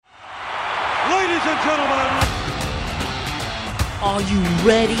Ladies and gentlemen, are you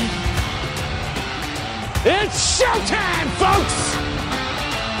ready? It's showtime, folks!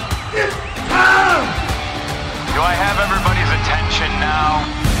 It's time! Do I have everybody's attention now?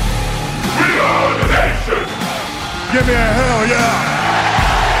 We are the nation! Give me a hell yeah!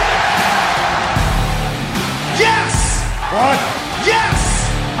 Yes! What? Yes!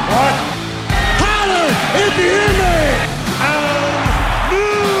 What? Holler if you hear me!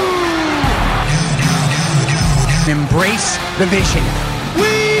 Embrace the vision.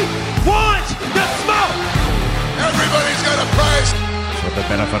 We want the smoke! Everybody's got a price! For the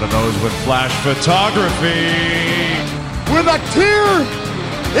benefit of those with flash photography. With a tear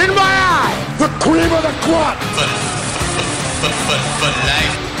in my eye! The cream of the crop! For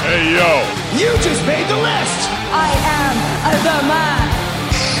life. Hey, yo! You just made the list! I am the man!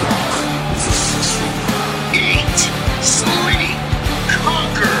 Eat, sleep,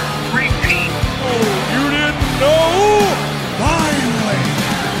 conquer, repeat. Oh, you didn't know? Finally!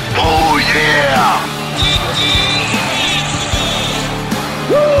 Oh yeah!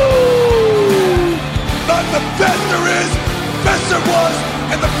 Woo! Not the best there is, best there was,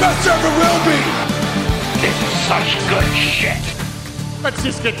 and the best there ever will be! This is such good shit. Let's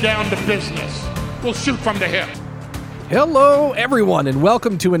just get down to business. We'll shoot from the hip. Hello, everyone, and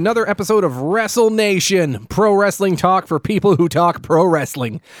welcome to another episode of Wrestle Nation, pro wrestling talk for people who talk pro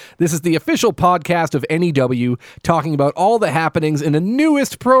wrestling. This is the official podcast of NEW, talking about all the happenings in the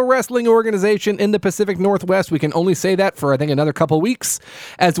newest pro wrestling organization in the Pacific Northwest. We can only say that for, I think, another couple weeks,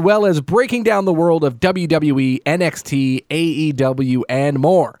 as well as breaking down the world of WWE, NXT, AEW, and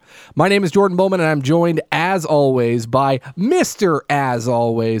more. My name is Jordan Bowman, and I'm joined, as always, by Mr. As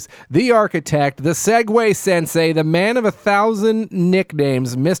Always, the architect, the Segway Sensei, the man of 1,000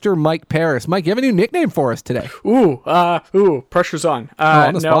 nicknames, Mr. Mike Paris. Mike, you have a new nickname for us today. Ooh, pressure's on.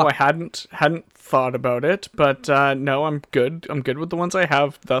 On the no, spot. I hadn't thought about it, but no, I'm good. I'm good with the ones I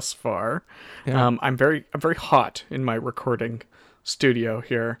have thus far. Yeah. I'm very hot in my recording studio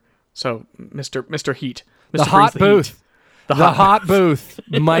here. So, Mr. Heat, Mr. The hot Brings the booth. Heat. The hot booth,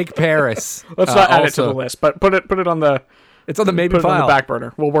 Mike Paris. Let's not add it to the list, but put it on the. It's on the maybe put it file. on the back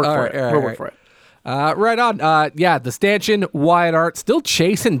burner. We'll work for it. We'll work for it. Right on. Yeah, the stanchion, Wyatt Art, still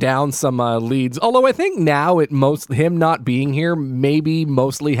chasing down some leads. Although I think now him not being here maybe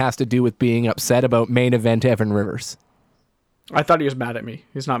mostly has to do with being upset about main event Evan Rivers. I thought he was mad at me.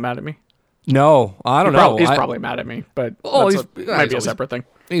 He's not mad at me. No, I don't know. He's probably mad at me, but might be a separate thing.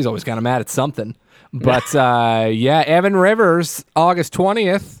 He's always kind of mad at something. But yeah, Evan Rivers, August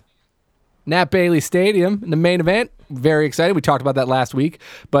 20th, Nat Bailey Stadium in the main event. Very excited. We talked about that last week.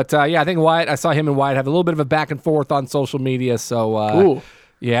 But yeah, I think I saw him and Wyatt have a little bit of a back and forth on social media. So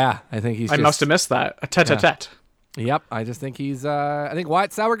yeah, I think I must have missed that. A tete-a-tete. Yep, I just think I think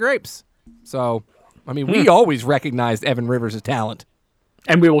Wyatt's sour grapes. So, I mean, we always recognized Evan Rivers' talent.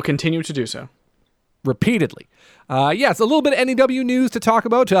 And we will continue to do so. Repeatedly. Yes, a little bit of NEW news to talk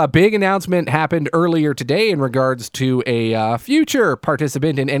about. A big announcement happened earlier today in regards to a future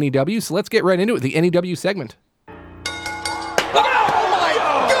participant in NEW. So let's get right into it, the NEW segment.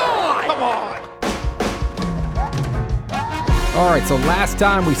 All right, so last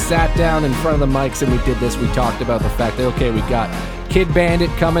time we sat down in front of the mics and we did this, we talked about the fact that, okay, we've got Kid Bandit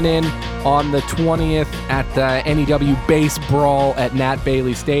coming in on the 20th at the NEW Base Brawl at Nat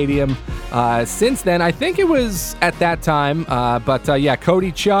Bailey Stadium. Since then, I think it was at that time, but yeah,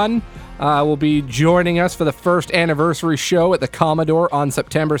 Cody Chun will be joining us for the first anniversary show at the Commodore on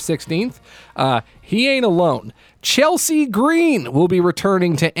September 16th. He ain't alone. Chelsea Green will be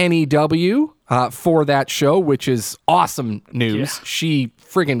returning to NEW for that show, which is awesome news. Yeah. She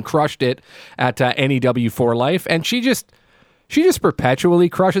friggin' crushed it at NEW for Life, and she just perpetually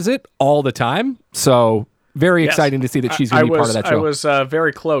crushes it all the time. So very exciting to see that she's going to be part of that show. I was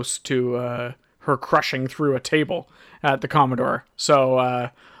very close to her crushing through a table at the Commodore. So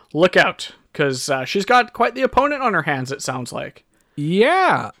look out, because she's got quite the opponent on her hands, it sounds like.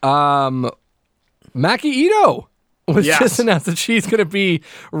 Yeah. Maki Ito was just announced that she's going to be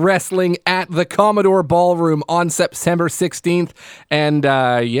wrestling at the Commodore Ballroom on September 16th. And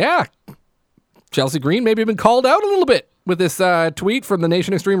yeah, Chelsea Green maybe been called out a little bit with this tweet from the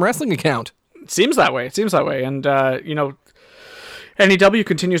Nation Extreme Wrestling account. Seems that way. And, you know, NEW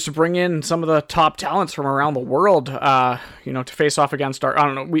continues to bring in some of the top talents from around the world, you know, to face off against our, I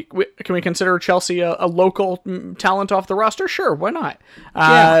don't know, can we consider Chelsea a local talent off the roster? Sure, why not?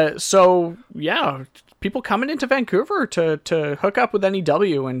 Yeah. So, yeah, people coming into Vancouver to hook up with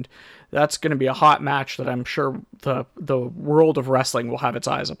NEW, and that's going to be a hot match that I'm sure the world of wrestling will have its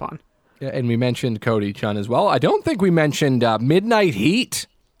eyes upon. Yeah, and we mentioned Cody Chun as well. I don't think we mentioned Midnight Heat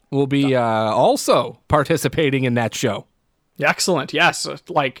will be also participating in that show. Excellent. Yes,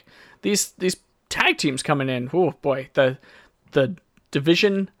 like these tag teams coming in. Oh boy, the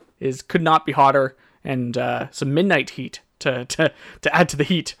division could not be hotter, and some midnight heat to add to the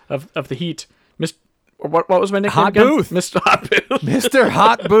heat of the heat. What was my nickname Hot again? Booth. Mr. Hot Booth. Mr.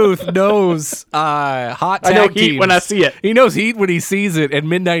 Hot Booth knows hot tag I know heat teams. when I see it. He knows heat when he sees it, and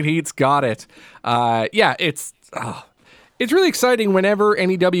Midnight Heat's got it. It's really exciting whenever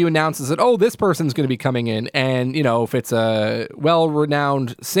NEW announces that, oh, this person's going to be coming in. And, if it's a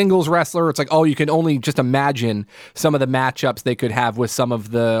well-renowned singles wrestler, it's like, oh, you can only just imagine some of the matchups they could have with some of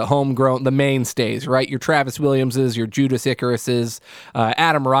the the mainstays, right? Your Travis Williamses, your Judas Icaruses.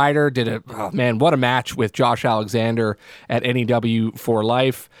 Adam Ryder did what a match with Josh Alexander at NEW for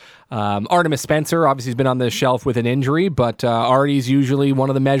Life. Artemis Spencer obviously has been on the shelf with an injury, but Artie's usually one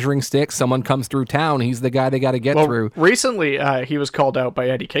of the measuring sticks. Someone comes through town, he's the guy they got to get through. Recently, he was called out by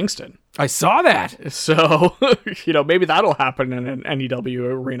Eddie Kingston. I saw that. So, maybe that'll happen in an NEW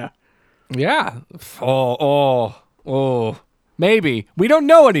arena. Yeah. Maybe. We don't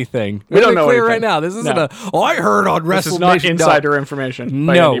know anything. We don't know clear anything right now. This isn't I heard on WrestleNation. This is not insider information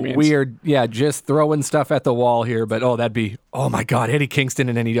by any means. We are just throwing stuff at the wall here, but that'd be, oh my God, Eddie Kingston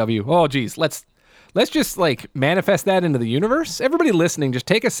and NEW. Oh geez, let's just manifest that into the universe. Everybody listening, just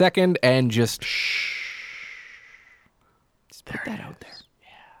take a second and just put that out there. Yeah.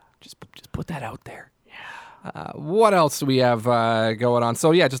 Just put that out there. What else do we have going on?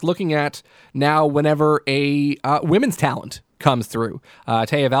 So just looking at now whenever a women's talent comes through.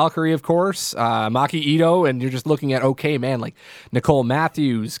 Taya Valkyrie, of course, Maki Ito, and you're just looking at, okay, man, like Nicole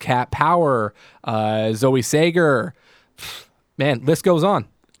Matthews, Kat Power, Zoe Sager. Man, list goes on.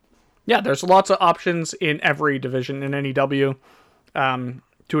 Yeah, there's lots of options in every division in NEW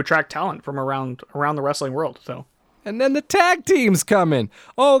to attract talent from around the wrestling world. So. And then the tag teams come in.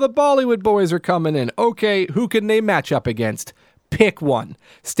 Oh, the Bollywood boys are coming in. Okay, who can they match up against? Pick one.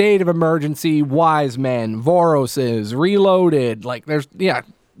 State of Emergency, Wise Men, Voroses, Reloaded. There's,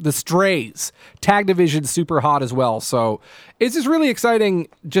 the Strays. Tag division super hot as well. So it's just really exciting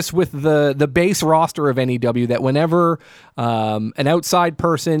just with the base roster of NEW that whenever an outside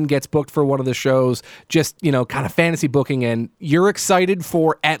person gets booked for one of the shows, just, kind of fantasy booking, and you're excited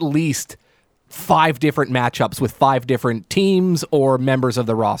for at least 5 different matchups with 5 different teams or members of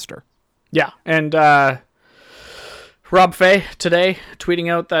the roster. Yeah, and Rob Fay today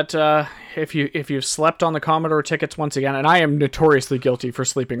tweeting out that if you've slept on the Commodore tickets once again, and I am notoriously guilty for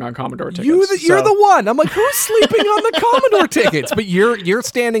sleeping on Commodore tickets. You're the one. I'm like, who's sleeping on the Commodore tickets? But you're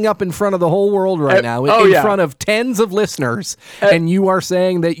standing up in front of the whole world right now, in front of tens of listeners, and you are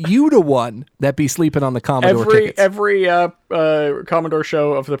saying that you the one that be sleeping on the Commodore tickets. Every Commodore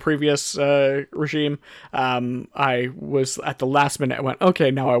show of the previous regime, I was at the last minute. I went, okay,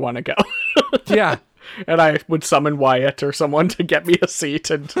 now I want to go. Yeah. And I would summon Wyatt or someone to get me a seat,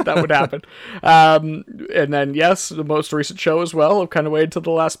 and that would happen. And then, yes, the most recent show as well. I've kind of waited till the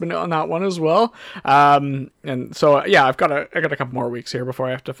last minute on that one as well. And so, I got a couple more weeks here before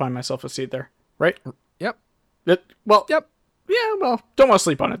I have to find myself a seat there. Right? Yep. Yep. Yeah, well, don't want to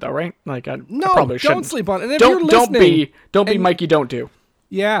sleep on it though, right? I probably shouldn't. Don't sleep on it. And if you're listening, don't be Mikey Don't Do.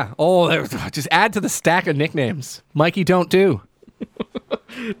 Yeah. Oh, just add to the stack of nicknames. Mikey Don't Do.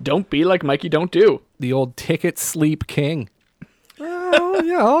 Don't be like Mikey Don't Do. The old ticket sleep king.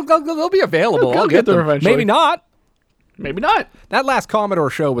 They'll be available. I'll get them eventually. Maybe not. That last Commodore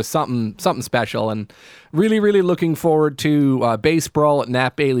show was something special, and really, really looking forward to Base Brawl at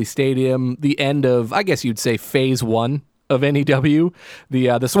Nat Bailey Stadium, the end of, I guess you'd say, phase 1 of NEW,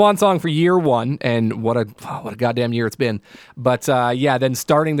 the swan song for year 1, and what a goddamn year it's been. But then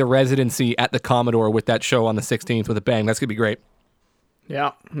starting the residency at the Commodore with that show on the 16th with a bang. That's gonna be great.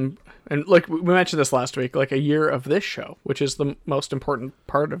 Yeah, and like we mentioned this last week, like a year of this show, which is the most important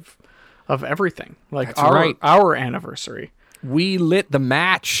part of everything. Like our anniversary. We lit the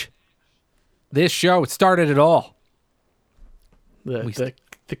match. This show, it started it all. The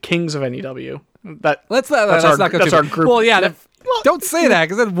kings of NEW. That's our group. Well, yeah. Don't say that,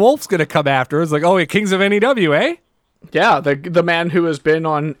 because then Wolf's gonna come after. It's like, oh, yeah, kings of NEW, eh? Yeah, the man who has been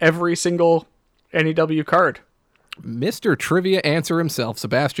on every single NEW card. Mr. Trivia Answer himself,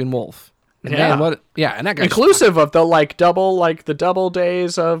 Sebastian Wolf. And yeah. And that guy inclusive of the double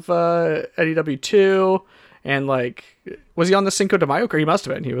days of NEW 2, and was he on the Cinco de Mayo? He must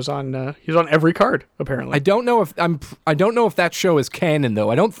have been. He was on every card apparently. I don't know if that show is canon though.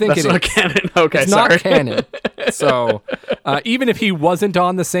 I don't think That's not canon. Okay, it's sorry. not canon. So even if he wasn't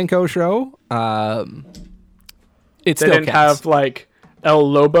on the Cinco show, it still didn't counts. have El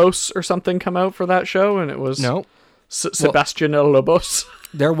Lobos or something come out for that show, and it was no. Sebastian Lobos.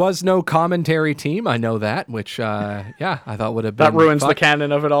 There was no commentary team. I know that, which, I thought would have been... That ruins the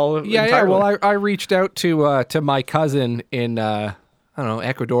canon of it all. Yeah. Well, I reached out to my cousin in, I don't know,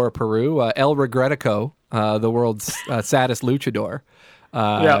 Ecuador, Peru, El Regretico, the world's saddest luchador,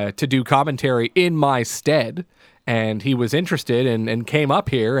 to do commentary in my stead. And he was interested and came up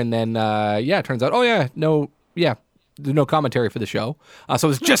here. And then, it turns out, there's no commentary for the show. So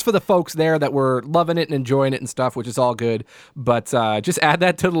it's just for the folks there that were loving it and enjoying it and stuff, which is all good. But just add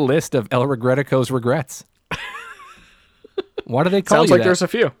that to the list of El Regretico's regrets. Why do they call you that? Sounds like there's a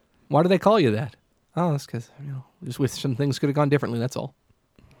few. Why do they call you that? Oh, that's because, just wish some things could have gone differently, that's all.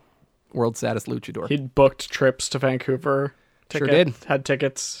 World's saddest luchador. He'd booked trips to Vancouver. Sure did. Had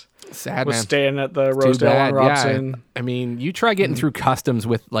tickets. Sad, was man. staying at the Rosedale and Robson. Yeah. I mean, you try getting through customs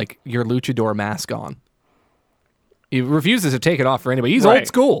with, like, your luchador mask on. He refuses to take it off for anybody. He's old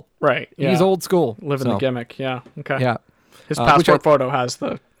school. Right. Yeah. He's old school. Living the gimmick. Yeah. Okay. Yeah. His passport photo has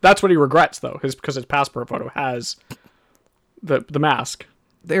that's what he regrets, though, because his passport photo has the mask.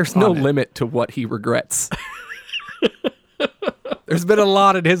 There's no limit to what he regrets. There's been a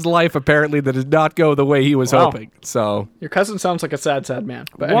lot in his life, apparently, that did not go the way he was hoping. So your cousin sounds like a sad, sad man.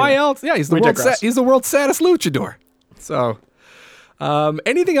 But why anyway, else? Yeah, he's the world's saddest luchador. So,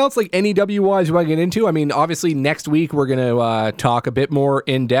 anything else like NEW-wise you want to get into? I mean, obviously, next week we're going to talk a bit more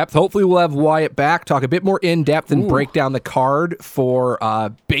in depth. Hopefully, we'll have Wyatt back, talk a bit more in depth, and break down the card for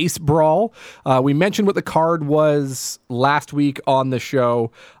Base Brawl. We mentioned what the card was last week on the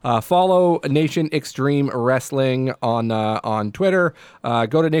show. Follow Nation Extreme Wrestling on Twitter.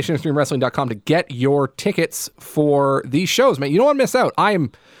 Go to nationextremewrestling.com to get your tickets for these shows, man. You don't want to miss out.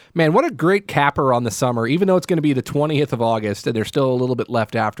 Man, what a great capper on the summer, even though it's going to be the 20th of August and there's still a little bit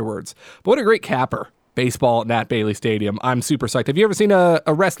left afterwards. But what a great capper. Baseball at Nat Bailey Stadium. I'm super psyched. Have you ever seen a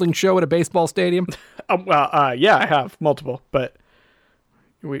wrestling show at a baseball stadium? Yeah, I have. Multiple. But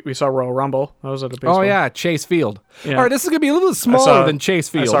we saw Royal Rumble. That was at a baseball. Oh, yeah, Chase Field. Yeah. All right, this is going to be a little bit smaller than Chase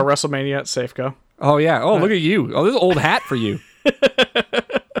Field. I saw WrestleMania at Safeco. Oh, yeah. Oh, look at you. Oh, this is an old hat for you.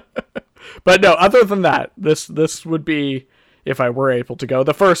 But no, other than that, this would be... if I were able to go,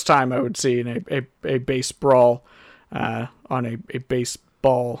 the first time I would see a base brawl on a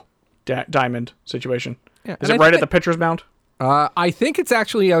baseball diamond situation. Yeah, is it right at the pitcher's mound? I think it's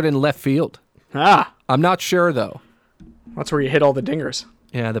actually out in left field. I'm not sure, though. That's where you hit all the dingers.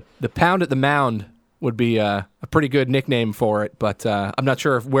 Yeah, the pound at the mound would be a pretty good nickname for it, but I'm not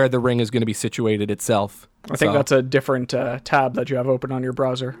sure where the ring is going to be situated itself. I think that's a different tab that you have open on your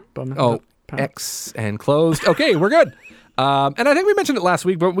browser. X and closed. Okay, we're good. And I think we mentioned it last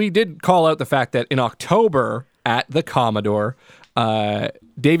week, but we did call out the fact that in October at the Commodore,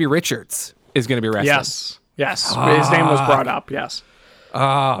 Davey Richards is going to be wrestling. Yes. His name was brought up, yes.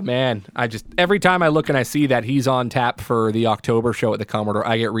 Oh, man. Every time I look and I see that he's on tap for the October show at the Commodore,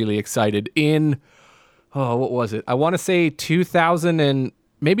 I get really excited. What was it? I want to say 2000 and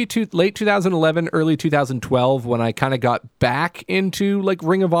maybe late 2011, early 2012, when I kind of got back into like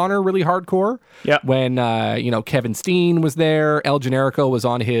Ring of Honor really hardcore. Yeah. When Kevin Steen was there, El Generico was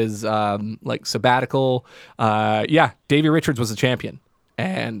on his sabbatical. Davey Richards was the champion,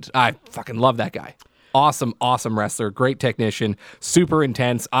 and I fucking love that guy. Awesome wrestler, great technician, super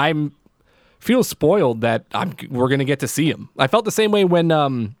intense. Feel spoiled that we're gonna get to see him. I felt the same way when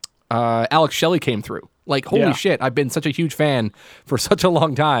Alex Shelley came through. Like, holy shit, I've been such a huge fan for such a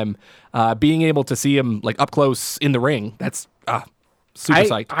long time. Being able to see him like up close in the ring, that's super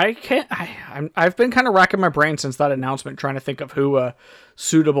psyched. I've been kind of racking my brain since that announcement, trying to think of who a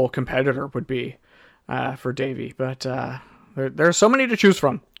suitable competitor would be for Davey. But there's so many to choose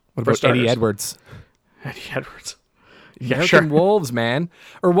from. What about Eddie Edwards? Eddie Edwards. American Wolves, man.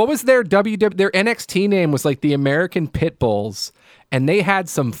 Or what was their their NXT name was like the American Pit Bulls, and they had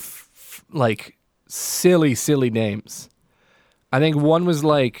some silly names. I think one was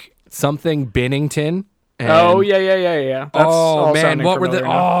like something Bennington. Oh yeah. That's all man, what were the?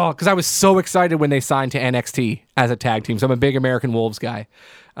 Now. Oh, because I was so excited when they signed to NXT as a tag team. So I'm a big American Wolves guy.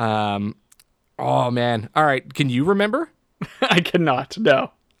 Oh man. All right, can you remember? I cannot.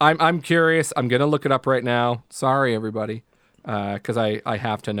 No. I'm curious. I'm gonna look it up right now. Sorry, everybody, because I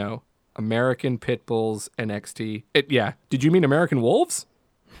have to know. American Pit Bulls NXT. Did you mean American Wolves?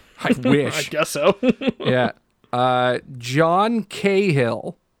 I wish. I guess so. Yeah. John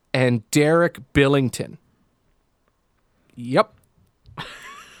Cahill and Derek Billington. Yep.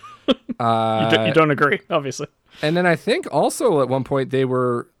 You don't agree, obviously. And then I think also at one point they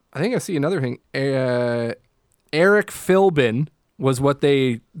were, I think I see another thing. Eric Philbin was what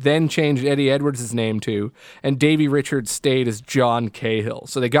they then changed Eddie Edwards' name to, and Davey Richards stayed as John Cahill.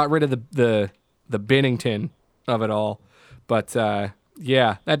 So they got rid of the Bennington of it all. But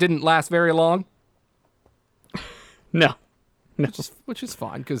yeah, that didn't last very long. No. Which is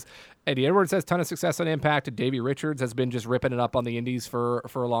fine because Eddie Edwards has a ton of success on Impact, and Davey Richards has been just ripping it up on the indies for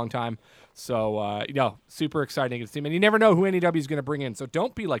a long time. So, super exciting to see him. And you never know who NEW is going to bring in. So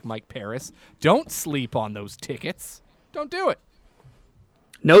don't be like Mike Paris. Don't sleep on those tickets. Don't do it.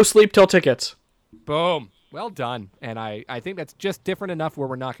 No sleep till tickets. Boom. Well done. And I think that's just different enough where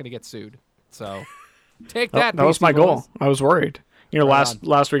we're not going to get sued. So take that. That was my goal. I was worried.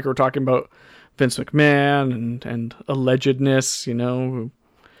 Last week we were talking about Vince McMahon and allegedness,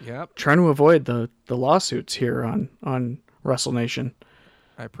 Yep. Trying to avoid the lawsuits here on Wrestle Nation.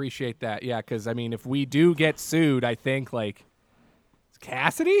 I appreciate that. Yeah, because, if we do get sued, I think,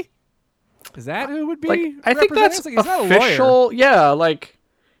 Cassidy? Is that who would be? I think that's he's not official.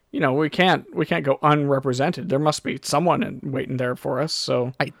 We can't go unrepresented. There must be someone waiting there for us.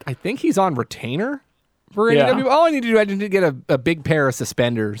 So I think he's on retainer for AEW. All I need to do, I just need to get a big pair of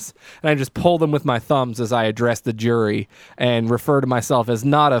suspenders, and I just pull them with my thumbs as I address the jury and refer to myself as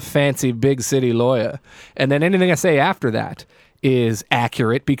not a fancy big city lawyer. And then anything I say after that is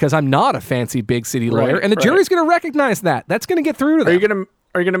accurate because I'm not a fancy big city lawyer, and the jury's going to recognize that. That's going to get through to them.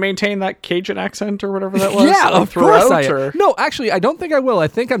 Are you gonna maintain that Cajun accent or whatever that was? Yeah, of course I am. No, actually, I don't think I will. I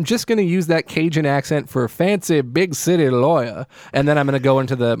think I'm just gonna use that Cajun accent for fancy big city lawyer, and then I'm gonna go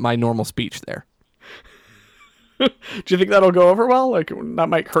into my normal speech there. Do you think that'll go over well? That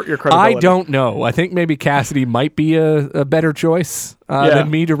might hurt your credibility. I don't know. I think maybe Cassidy might be a better choice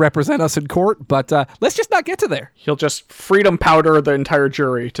than me to represent us in court, but let's just not get to there. He'll just freedom powder the entire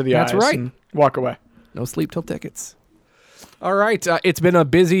jury to the eyes and walk away. No sleep till tickets. All right. It's been a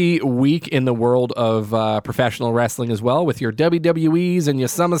busy week in the world of professional wrestling as well, with your WWEs and your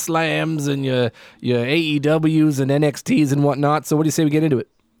SummerSlams and your AEWs and NXTs and whatnot. So what do you say we get into it?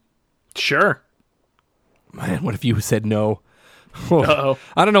 Sure. Man, what if you said no? Uh-oh.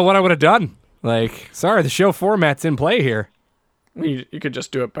 I don't know what I would have done. Sorry, the show format's in play here. You could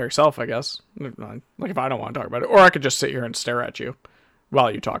just do it by yourself, I guess. If I don't want to talk about it. Or I could just sit here and stare at you while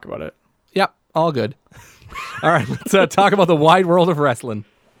you talk about it. Yep, all good. All right, let's talk about the wide world of wrestling.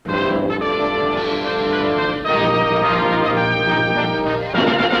 I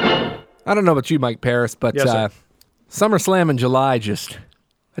don't know about you, Mike Paris, but yes, SummerSlam in July it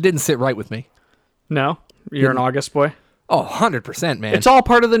didn't sit right with me. No? You're an August boy? Oh, 100%, man. It's all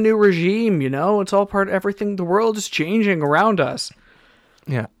part of the new regime, It's all part of everything. The world is changing around us.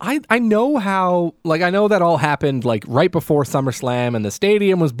 Yeah, I know how, I know that all happened, right before SummerSlam, and the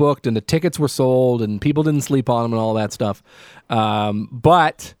stadium was booked, and the tickets were sold, and people didn't sleep on them, and all that stuff.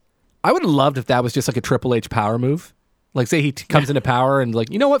 But I would have loved if that was just, a Triple H power move. Say he comes into power, and,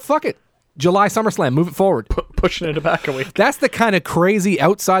 you know what, fuck it. July SummerSlam, move it forward. Pushing it back a week. That's the kind of crazy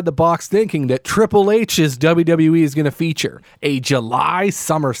outside-the-box thinking that Triple H's WWE is going to feature. A July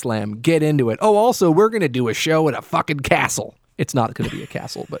SummerSlam. Get into it. Oh, also, we're going to do a show at a fucking castle. It's not going to be a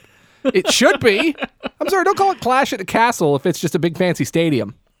castle, but it should be. I'm sorry, don't call it Clash at the Castle if it's just a big fancy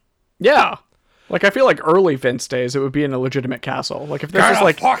stadium. Yeah. I feel like early Vince days, it would be in a legitimate castle. If this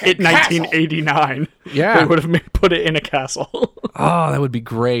was in 1989, they would have put it in a castle. Oh, that would be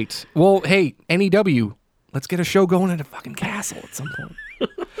great. Well, hey, NEW, let's get a show going at a fucking castle at some point.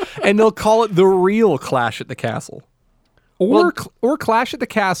 And they'll call it the real Clash at the Castle. Or Clash at the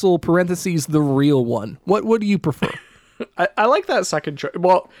Castle, parentheses, the real one. What do you prefer? I like that second choice.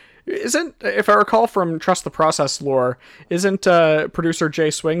 Well, if I recall from Trust the Process lore, isn't producer Jay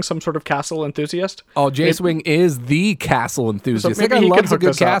Swing some sort of castle enthusiast? Oh, Jay Swing is the castle enthusiast. So maybe he could hook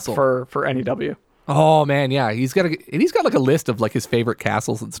us up for NEW. Oh man, yeah, he's got a list of his favorite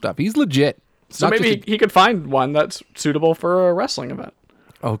castles and stuff. He's legit. So maybe he could find one that's suitable for a wrestling event.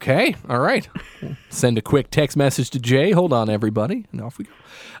 Okay, all right. Send a quick text message to Jay. Hold on, everybody, and off we go.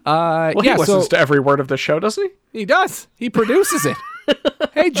 He listens to every word of the show, doesn't he? He does. He produces it.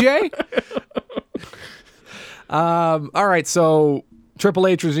 Hey, Jay. All right, so Triple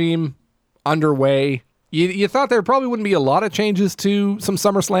H regime underway. You thought there probably wouldn't be a lot of changes to some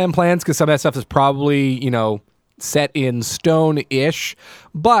SummerSlam plans because some of that stuff is probably, set in stone-ish.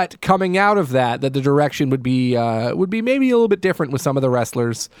 But coming out of that the direction would be maybe a little bit different with some of the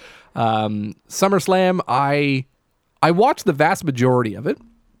wrestlers. SummerSlam, I watched the vast majority of it.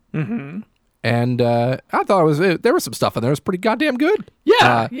 Mm-hmm. And I thought there was some stuff in there that was pretty goddamn good.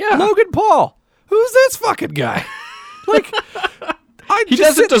 Yeah. Logan Paul. Who's this fucking guy? He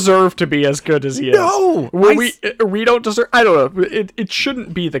doesn't deserve to be as good as he is. No. We don't deserve... I don't know. It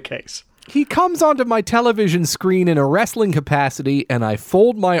shouldn't be the case. He comes onto my television screen in a wrestling capacity, and I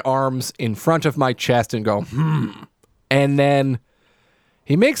fold my arms in front of my chest and go, And then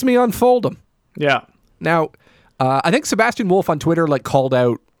he makes me unfold them. Yeah. Now, I think Sebastian Wolf on Twitter like called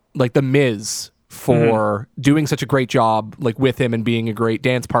out like the Miz for doing such a great job like with him and being a great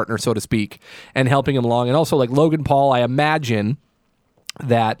dance partner, so to speak, and helping him along. And also like Logan Paul, I imagine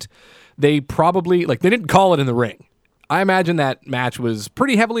that they probably like they didn't call it in the ring. I imagine that match was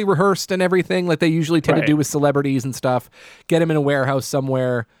pretty heavily rehearsed and everything, like they usually tend to do with celebrities and stuff. Get him in a warehouse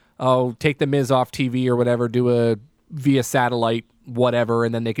somewhere. Oh, take the Miz off TV or whatever, do a via satellite, whatever,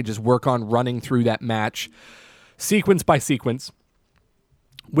 and then they could just work on running through that match sequence by sequence.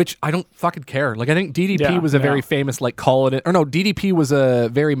 Which I don't fucking care. Like, I think DDP was a very famous, like, DDP was a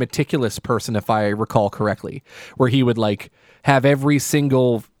very meticulous person, if I recall correctly, where he would, like, have every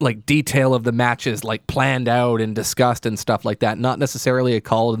single, like, detail of the matches, like, planned out and discussed and stuff like that. Not necessarily a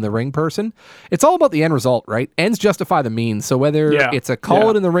call it in the ring person. It's all about the end result, right? Ends justify the means. So whether it's a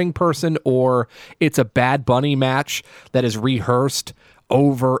call it in the ring person or it's a Bad Bunny match that is rehearsed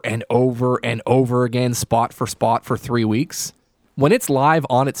over and over and over again, spot for 3 weeks, when it's live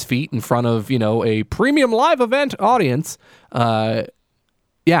on its feet in front of, you know, a premium live event audience, if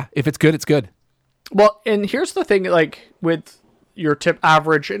it's good, it's good. Well, and here's the thing, like with your tip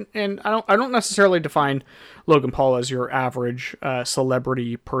average, and I don't necessarily define Logan Paul as your average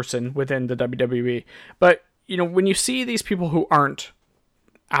celebrity person within the WWE, but you know, when you see these people who aren't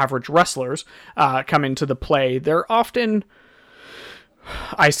average wrestlers come into the play, they're often,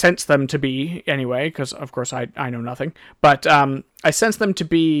 I sense them to be anyway, because of course I know nothing, but I sense them to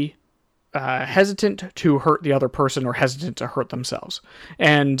be hesitant to hurt the other person or hesitant to hurt themselves.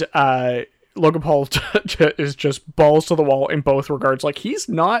 And Logan Paul is just balls to the wall in both regards. Like he's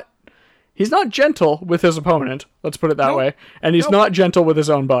not gentle with his opponent, let's put it that way, and he's not gentle with his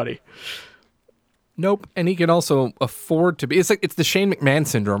own body. Nope. And he can also afford to be. It's the Shane McMahon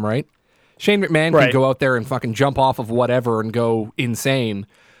syndrome, right? Shane McMahon can go out there and fucking jump off of whatever and go insane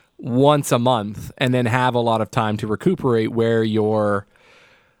once a month and then have a lot of time to recuperate, where your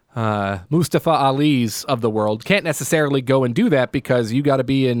Mustafa Ali's of the world can't necessarily go and do that because you got to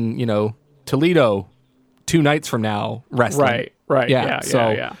be in, you know, Toledo 2 nights from now wrestling. Right.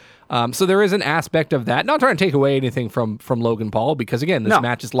 So there is an aspect of that. Not trying to take away anything from Logan Paul, because again, this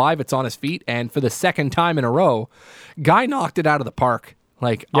match is live, it's on his feet, and for the second time in a row, guy knocked it out of the park.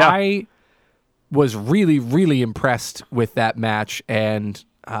 Like I was really, really impressed with that match and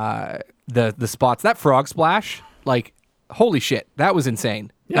the spots. That frog splash, like, holy shit, that was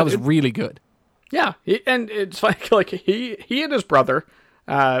insane. That was really good. Yeah, and it's funny, like he and his brother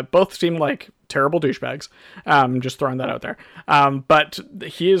both seem like terrible douchebags. Just throwing that out there. But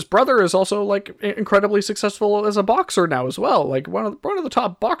his brother is also like incredibly successful as a boxer now as well. Like one of the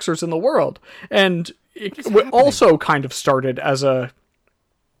top boxers in the world, and it also kind of started as a,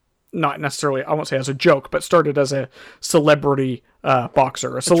 not necessarily, I won't say as a joke, but started as a celebrity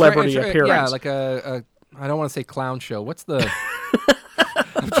boxer, a celebrity appearance. Yeah, like a I don't want to say clown show. What's the...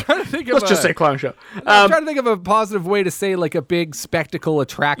 I'm trying to think of Let's just say clown show. I'm trying to think of a positive way to say like a big spectacle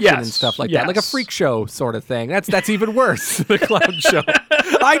attraction and stuff like that. Like a freak show sort of thing. That's even worse, the clown show.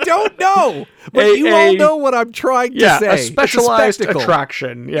 I don't know. But you all know what I'm trying to say. A specialized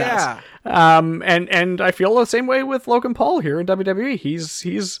attraction. Yes. Yeah. And I feel the same way with Logan Paul here in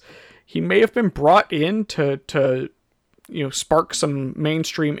WWE. He may have been brought in to you know, spark some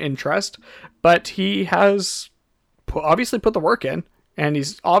mainstream interest, but he has obviously put the work in, and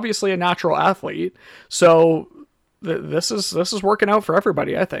he's obviously a natural athlete. So this is working out for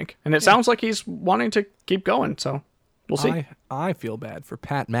everybody, I think. And it sounds like he's wanting to keep going. So we'll see. I feel bad for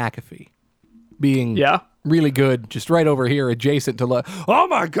Pat McAfee being really good, just right over here adjacent to oh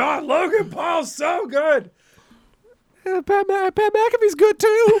my God, Logan Paul's so good. Pat McAfee's good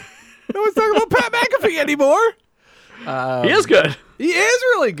too. No one's talking about Pat McAfee anymore. He is good. He is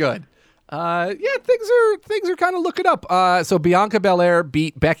really good. Things are kind of looking up. So Bianca Belair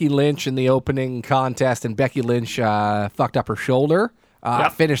beat Becky Lynch in the opening contest, and Becky Lynch fucked up her shoulder.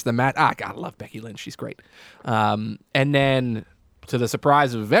 Finished the match. God, I love Becky Lynch. She's great. And then, to the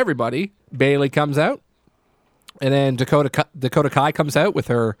surprise of everybody, Bayley comes out, and then Dakota Kai comes out with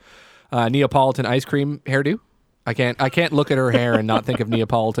her Neapolitan ice cream hairdo. I can't look at her hair and not think of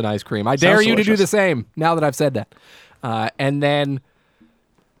Neapolitan ice cream. I dare you to do the same now that I've said that. And then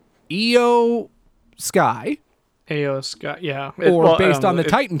Io Sky, yeah. Or based on the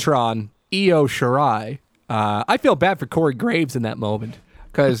Titantron, Io Shirai. I feel bad for Corey Graves in that moment,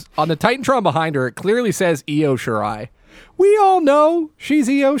 because on the Titantron behind her, it clearly says Io Shirai. We all know she's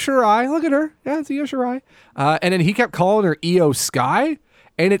Io Shirai. Look at her. Yeah, it's Io Shirai. And then he kept calling her Io Sky,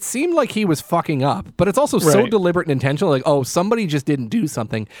 and it seemed like he was fucking up. But it's also so deliberate and intentional, like, oh, somebody just didn't do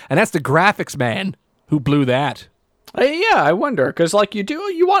something. And that's the graphics man who blew that. Yeah, I wonder, because like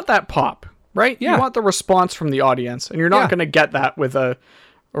you want that pop. right? Yeah. You want the response from the audience, and you're not Yeah. going to get that with a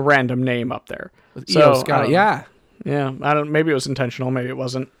random name up there. Io Sky, yeah. Yeah, I don't. Maybe it was intentional. Maybe it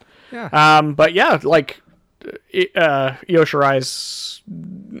wasn't. Yeah. But yeah, like Io Shirai's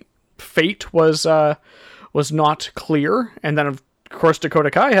fate was not clear, and then of course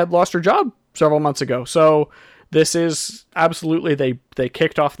Dakota Kai had lost her job several months ago. So this is absolutely they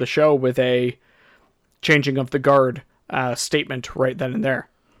kicked off the show with a changing of the guard statement right then and there.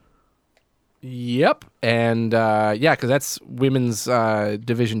 Yep. And yeah, because that's women's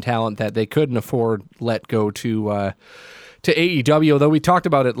division talent that they couldn't afford let go to AEW. Although we talked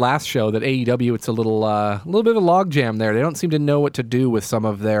about it last show that AEW, it's a little bit of a logjam there. They don't seem to know what to do with some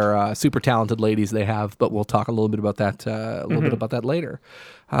of their super talented ladies they have. But we'll talk a little bit about that bit about that later.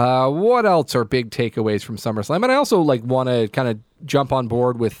 What else are big takeaways from SummerSlam? And I also want to kind of jump on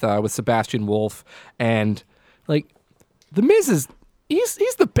board with Sebastian Wolf, and like the Miz is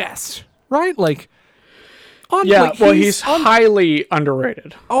he's the best. Right? He's highly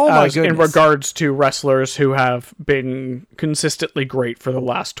underrated. Oh my goodness. In regards to wrestlers who have been consistently great for the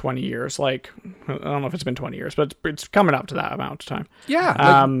last 20 years. Like, I don't know if it's been 20 years, but it's coming up to that amount of time.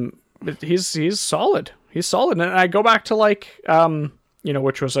 Yeah. But he's solid. He's solid. And I go back to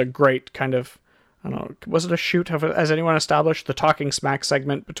which was a great kind of, I don't know, was it a shoot? Has anyone established the Talking Smack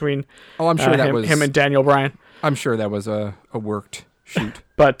segment between I'm sure that was him and Daniel Bryan? I'm sure that was a worked shoot.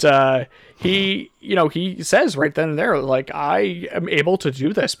 But he says right then and there, like, I am able to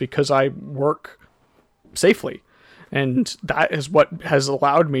do this because I work safely. And that is what has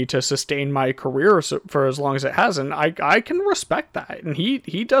allowed me to sustain my career for as long as it has. And I can respect that. And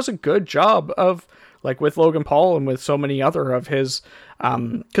he does a good job of, like, with Logan Paul and with so many other of his,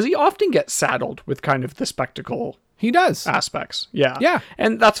 because he often gets saddled with kind of the spectacle. He does aspects. Yeah. Yeah.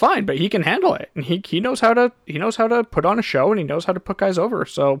 And that's fine, but he can handle it. And he knows how to put on a show, and he knows how to put guys over.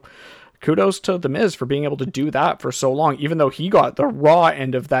 So kudos to The Miz for being able to do that for so long, even though he got the raw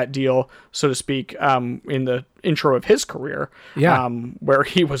end of that deal, so to speak, in the intro of his career. Yeah. Where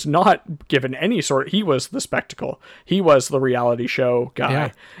he was not given any he was the spectacle. He was the reality show guy.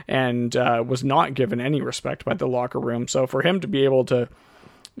 Yeah. And was not given any respect by the locker room. So for him to be able to,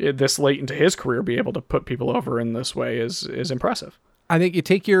 this late into his career, be able to put people over in this way is impressive. I think you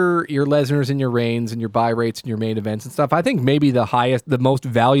take your Lesnars and your Reigns and your buy rates and your main events and stuff. I think maybe the most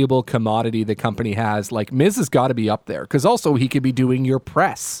valuable commodity the company has, like, Miz has got to be up there, because also he could be doing your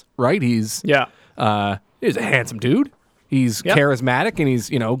press, right? He's a handsome dude. He's charismatic, and he's,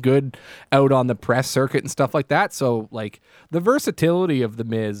 good out on the press circuit and stuff like that. So, like, the versatility of The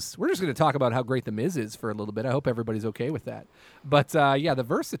Miz, we're just going to talk about how great The Miz is for a little bit. I hope everybody's okay with that. But, the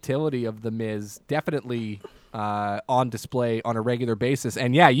versatility of The Miz definitely on display on a regular basis.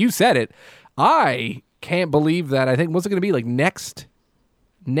 And, yeah, you said it. I can't believe that. I think, what's it going to be, like, next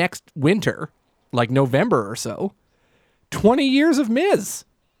winter, like November or so, 20 years of Miz.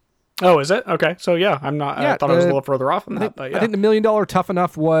 Oh, is it? Okay. So, yeah, I'm not. I thought I was a little further off than that. But yeah. I think the $1 Million Tough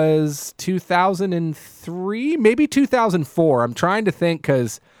Enough was 2003, maybe 2004. I'm trying to think,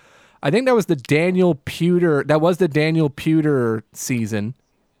 because I think that was the Daniel Puder. That was the Daniel Puder season,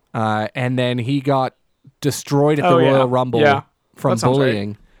 and then he got destroyed at the Royal Rumble from bullying.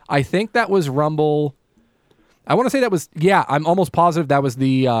 Right. I think that was Rumble. I want to say that was. Yeah, I'm almost positive that was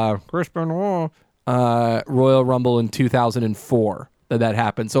the Chris Benoit Royal Rumble in 2004. That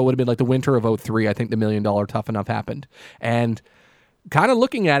happened. So it would have been like the winter of 2003. I think the $1 Million Tough Enough happened. And kind of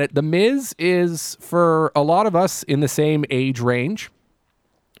looking at it, The Miz is, for a lot of us, in the same age range.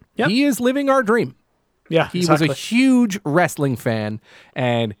 Yep. He is living our dream. Yeah, he was a huge wrestling fan,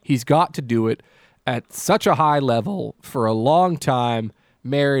 and he's got to do it at such a high level for a long time.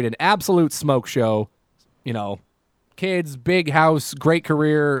 Married, an absolute smoke show. Kids, big house, great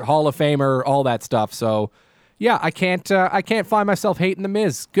career, Hall of Famer, all that stuff. So, yeah, I can't find myself hating The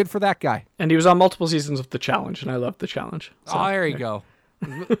Miz. Good for that guy. And he was on multiple seasons of The Challenge, and I loved The Challenge. So, there you go.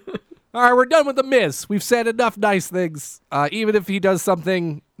 All right, we're done with The Miz. We've said enough nice things. Even if he does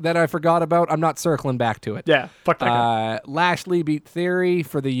something that I forgot about, I'm not circling back to it. Yeah, fuck that guy. Lashley beat Theory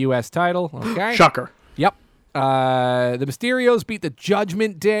for the U.S. title. Okay. Shocker. Yep. The Mysterios beat the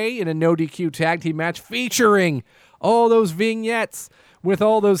Judgment Day in a no DQ tag team match featuring all those vignettes with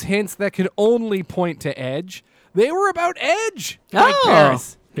all those hints that could only point to Edge. They were about Edge, Mike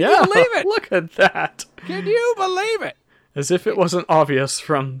Paris. Can you believe it? Look at that. Can you believe it? As if it wasn't obvious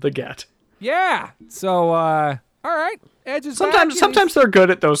from the get. Yeah. So, all right. Edge is sometimes they're good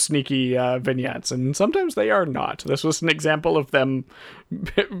at those sneaky vignettes, and sometimes they are not. This was an example of them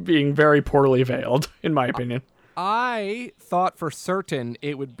being very poorly veiled, in my opinion. I thought for certain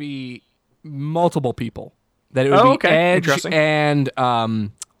it would be multiple people. That it would be Edge and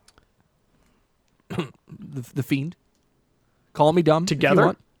the Fiend. Call me dumb. Together? If you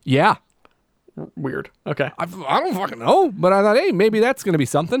want. Yeah. Weird. Okay. I don't fucking know, but I thought, hey, maybe that's going to be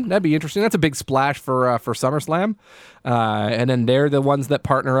something. That'd be interesting. That's a big splash for SummerSlam. And then they're the ones that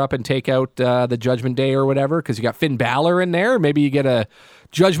partner up and take out the Judgment Day or whatever, because you got Finn Balor in there. Maybe you get a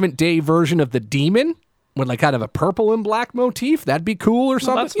Judgment Day version of the Demon with like kind of a purple and black motif. That'd be cool or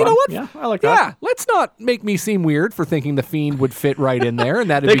something. That's you know fun. what? Yeah, I like that. Yeah, let's not make me seem weird for thinking the Fiend would fit right in there, and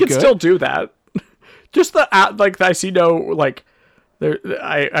that'd They be could good. still do that. Just I see no, like, there.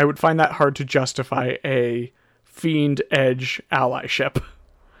 I would find that hard to justify a Fiend Edge allyship.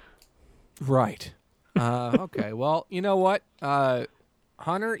 Right. Okay. Well, you know what,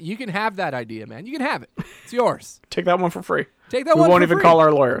 Hunter, you can have that idea, man. You can have it. It's yours. Take that one for free. Take that we one. won't for even free. call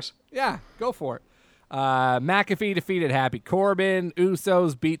our lawyers. Yeah, go for it. McAfee defeated Happy Corbin.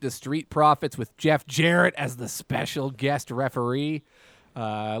 Usos beat the Street Profits with Jeff Jarrett as the special guest referee.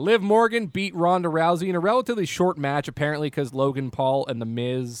 Liv Morgan beat Ronda Rousey in a relatively short match, apparently because Logan Paul and The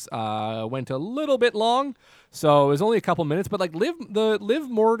Miz went a little bit long. So it was only a couple minutes. But like the Liv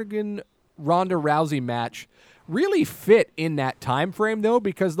Morgan Ronda Rousey match really fit in that time frame, though,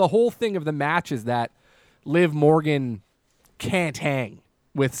 because the whole thing of the match is that Liv Morgan can't hang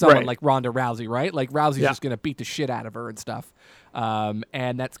with someone like Ronda Rousey, right? Like Rousey's just going to beat the shit out of her and stuff.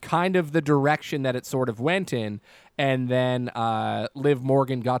 And that's kind of the direction that it sort of went in. And then Liv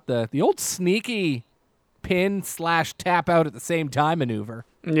Morgan got the old sneaky pin / tap out at the same time maneuver.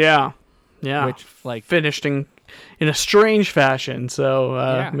 Yeah. Yeah. Which, like, finished in a strange fashion.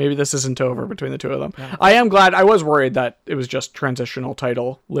 So maybe this isn't over between the two of them. Yeah. I am glad. I was worried that it was just transitional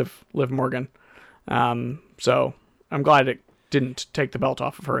title Liv Morgan. So I'm glad it didn't take the belt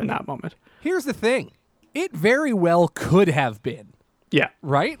off of her in that moment. Here's the thing. It very well could have been. Yeah.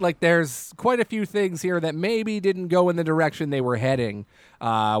 Right? Like, there's quite a few things here that maybe didn't go in the direction they were heading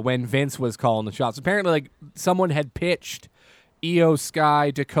when Vince was calling the shots. Apparently, like, someone had pitched Io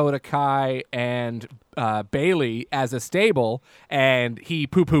Sky, Dakota Kai, and Bailey as a stable, and he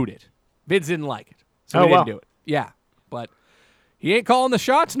poo-pooed it. Vince didn't like it, so he didn't do it. Yeah, but he ain't calling the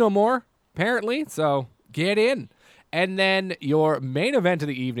shots no more, apparently, so get in. And then your main event of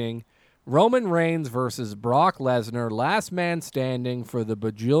the evening, Roman Reigns versus Brock Lesnar, last man standing for the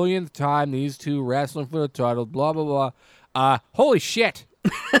bajillionth time. These two wrestling for the title, blah, blah, blah. Holy shit.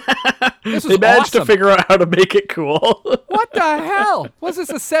 This they managed to figure out how to make it cool. What the hell? Was this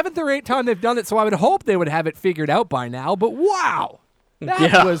the 7th or 8th time they've done it? So I would hope they would have it figured out by now. But wow,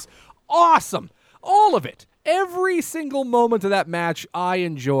 that was awesome. All of it. Every single moment of that match I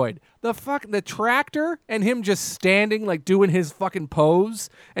enjoyed. The tractor and him just standing, like, doing his fucking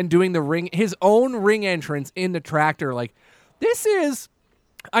pose and doing his own ring entrance in the tractor. Like, this is,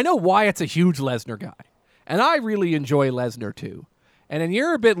 I know Wyatt's a huge Lesnar guy, and I really enjoy Lesnar too. And then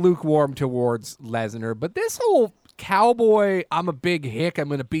you're a bit lukewarm towards Lesnar, but this whole cowboy, I'm a big hick, I'm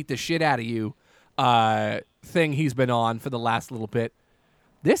going to beat the shit out of you thing he's been on for the last little bit,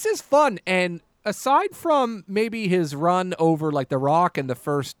 this is fun. And aside from maybe his run over like The Rock and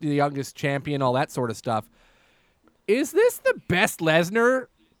the youngest champion, all that sort of stuff, is this the best Lesnar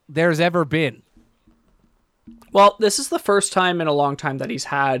there's ever been? Well, this is the first time in a long time that he's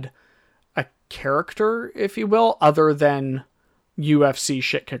had a character, if you will, other than UFC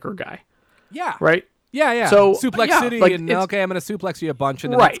shit kicker guy. Yeah. Right? Yeah. So Suplex City, like, and okay, I'm going to suplex you a bunch,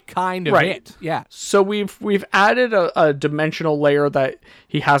 and then that's kind of it. Yeah. So we've added a dimensional layer that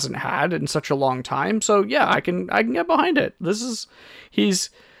he hasn't had in such a long time. So yeah, I can get behind it. I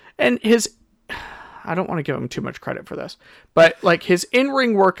don't want to give him too much credit for this, but like his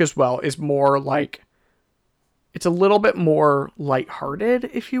in-ring work as well is more like, it's a little bit more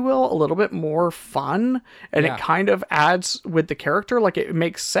lighthearted, if you will, a little bit more fun, and it kind of adds with the character, like it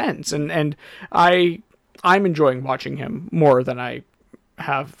makes sense, and I'm enjoying watching him more than I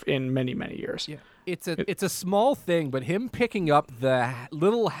have in many, many years. Yeah. It's a small thing, but him picking up the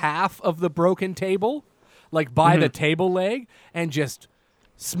little half of the broken table, like by the table leg, and just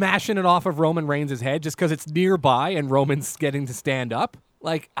smashing it off of Roman Reigns' head just because it's nearby and Roman's getting to stand up,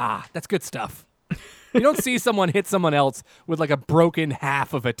 like, that's good stuff. You don't see someone hit someone else with like a broken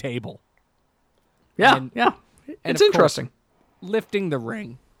half of a table. Yeah, and it's interesting. Lifting the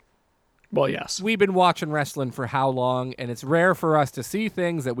ring. Well, yes. We've been watching wrestling for how long, and it's rare for us to see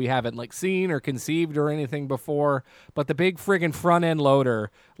things that we haven't like seen or conceived or anything before. But the big friggin' front end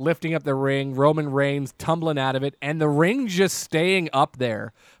loader lifting up the ring, Roman Reigns tumbling out of it, and the ring just staying up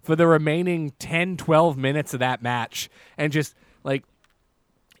there for the remaining 10, 12 minutes of that match, and just like,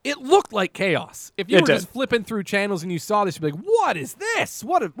 it looked like chaos. If you were just flipping through channels and you saw this, you'd be like, what is this?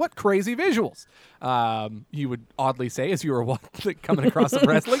 What crazy visuals. You would oddly say as you were coming across some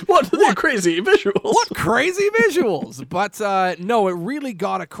wrestling. What crazy visuals? What crazy visuals? But no, it really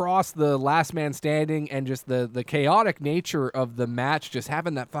got across the last man standing and just the chaotic nature of the match, just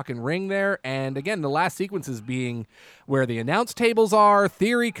having that fucking ring there. And again, the last sequences being where the announce tables are,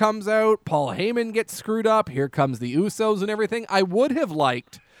 Theory comes out, Paul Heyman gets screwed up, here comes the Usos and everything. I would have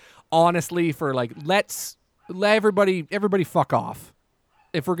liked, honestly, for like, let everybody fuck off.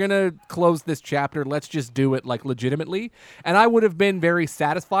 If we're going to close this chapter, let's just do it like legitimately. And I would have been very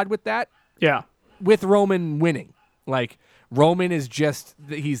satisfied with that. Yeah. With Roman winning. Like, Roman is just,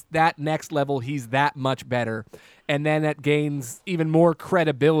 he's that next level. He's that much better. And then that gains even more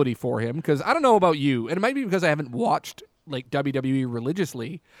credibility for him. Because I don't know about you, and it might be because I haven't watched like WWE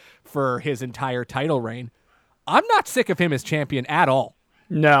religiously for his entire title reign. I'm not sick of him as champion at all.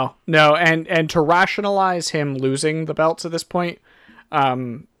 No. And to rationalize him losing the belts at this point,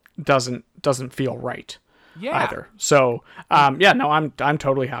 doesn't feel right either. So, I'm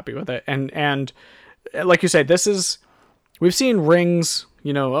totally happy with it. And like you said, we've seen rings,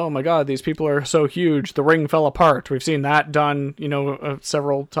 oh my God, these people are so huge. The ring fell apart. We've seen that done,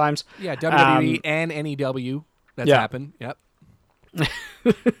 several times. Yeah. WWE and NEW. That's happened. Yep.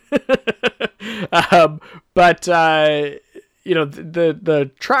 But,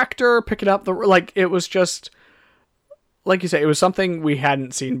 the tractor picking up it was just, like you say, it was something we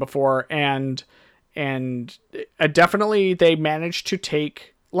hadn't seen before, and definitely they managed to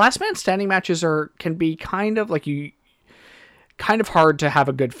take last man standing matches can be kind of hard to have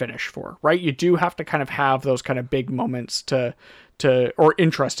a good finish for, right? You do have to kind of have those kind of big moments or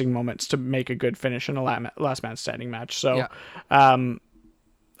interesting moments to make a good finish in a last man standing match. So,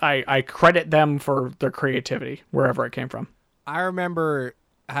 I credit them for their creativity wherever it came from. I remember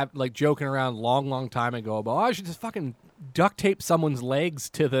joking around long time ago about, I should just fucking duct tape someone's legs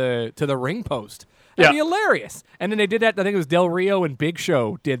to the ring post. That'd be hilarious. And then they did that. I think it was Del Rio and Big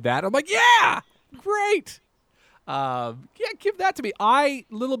Show did that. I'm like, yeah, great. Give that to me.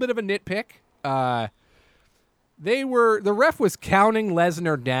 Little bit of a nitpick. The ref was counting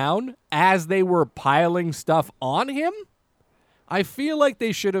Lesnar down as they were piling stuff on him. I feel like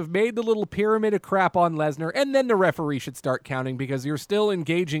they should have made the little pyramid of crap on Lesnar, and then the referee should start counting because you're still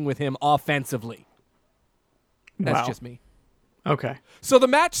engaging with him offensively. That's just me. Okay. So the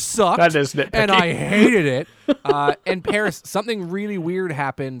match sucked. That is nitpicky. And I hated it. And Paris, something really weird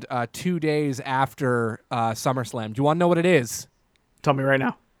happened 2 days after SummerSlam. Do you want to know what it is? Tell me right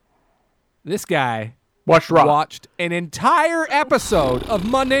now. This guy watched an entire episode of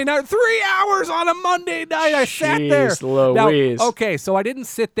Monday Night. 3 hours on a Monday night. I sat there. Louise. Now, okay, so I didn't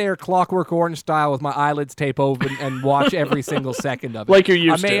sit there Clockwork Orange style with my eyelids taped open and watch every single second of it. Like you're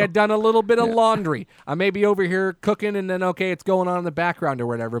used to. I may have done a little bit of laundry. I may be over here cooking and then, it's going on in the background or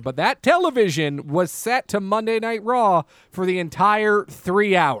whatever. But that television was set to Monday Night Raw for the entire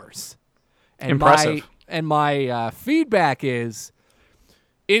 3 hours. And impressive. My feedback is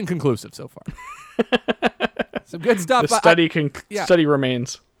inconclusive so far. Some good stuff. The study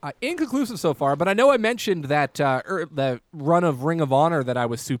remains. Inconclusive so far, but I know I mentioned that the run of Ring of Honor that I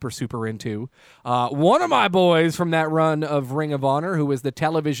was super, super into. One of my boys from that run of Ring of Honor, who was the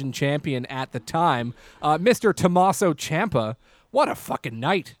television champion at the time, Mr. Tommaso Ciampa. What a fucking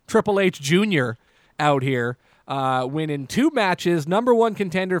night. Triple H Jr. out here, winning 2 matches, number 1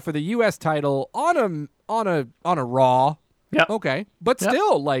 contender for the U.S. title on a Raw. Yeah. Okay, but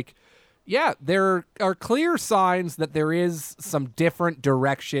still, there are clear signs that there is some different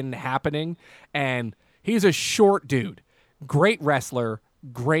direction happening, and he's a short dude. Great wrestler,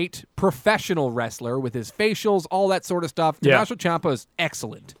 great professional wrestler with his facials, all that sort of stuff. Tommaso Ciampa is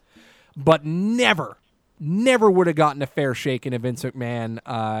excellent, but never would have gotten a fair shake in a Vince McMahon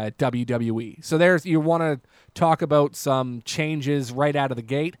WWE. So you want to talk about some changes right out of the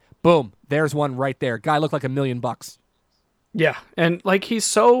gate. Boom, there's one right there. Guy looked like $1 million. Yeah, and he's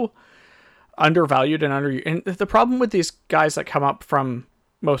so undervalued and the problem with these guys that come up from,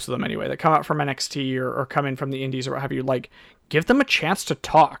 most of them anyway, that come up from NXT or come in from the indies or what have you, give them a chance to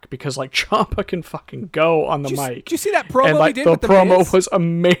talk, because Ciampa can fucking go on the mic. Did you see that promo he did with the promo Miz? was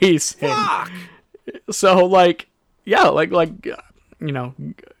amazing. Fuck! So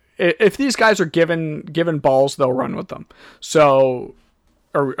if these guys are given balls, they'll run with them. So,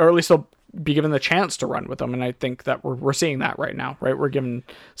 or at least they'll be given the chance to run with them, and I think that we're seeing that right now, right? We're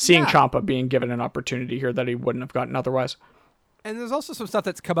seeing Ciampa being given an opportunity here that he wouldn't have gotten otherwise. And there's also some stuff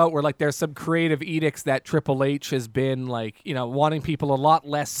that's come out where there's some creative edicts that Triple H has been wanting people a lot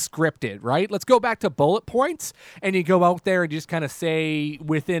less scripted, right? Let's go back to bullet points, and you go out there and you just kind of say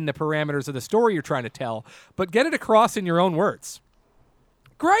within the parameters of the story you're trying to tell, but get it across in your own words.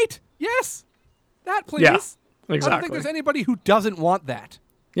 Great. Yes. that, please. Yeah, I exactly. don't think there's anybody who doesn't want that.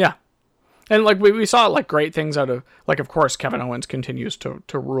 Yeah. And like we saw like great things out of, like, of course Kevin Owens continues to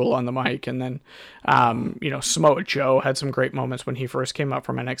rule on the mic, and then Samoa Joe had some great moments when he first came up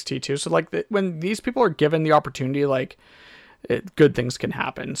from NXT too. So like when these people are given the opportunity, like good things can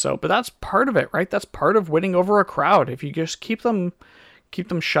happen. So, but that's part of it, right? That's part of winning over a crowd. If you just keep them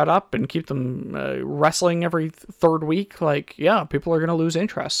shut up and keep them wrestling every third week, like, yeah, people are going to lose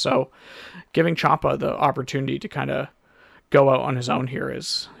interest. So giving Ciampa the opportunity to kind of go out on his own here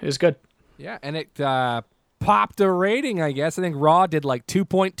is good. Yeah, and it popped a rating, I guess. I think Raw did like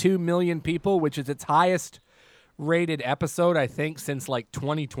 2.2 million people, which is its highest rated episode, I think, since like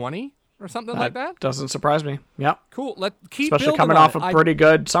 2020 or something like that. Doesn't surprise me. Yep. Cool. Let's keep especially building coming on off it. a pretty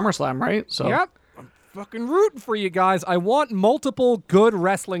good SummerSlam, right? So. Yep. I'm fucking rooting for you guys. I want multiple good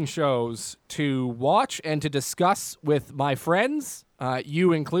wrestling shows to watch and to discuss with my friends,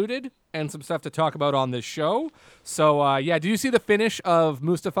 you included, and some stuff to talk about on this show. So, did you see the finish of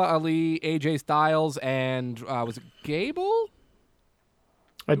Mustafa Ali, AJ Styles, and was it Gable?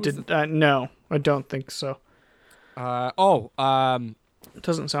 I did. No, I don't think so. It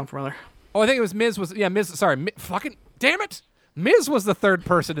doesn't sound familiar. Oh, I think it was Miz. Miz. Sorry, fucking damn it. Miz was the third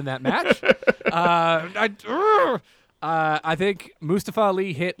person in that match. I think Mustafa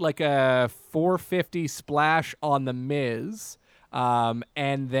Ali hit like a 450 splash on the Miz.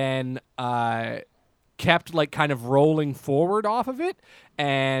 And then kept like kind of rolling forward off of it,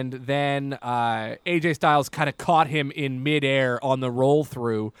 and then AJ Styles kind of caught him in midair on the roll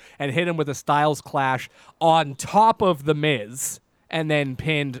through and hit him with a Styles Clash on top of the Miz, and then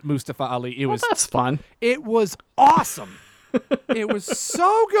pinned Mustafa Ali. That's fun. It was awesome. It was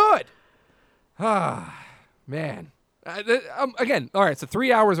so good. Man. Again, all right, so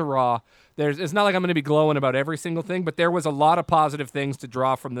 3 hours of Raw. It's not like I'm going to be glowing about every single thing, but there was a lot of positive things to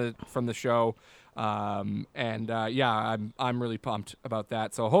draw from the show, I'm really pumped about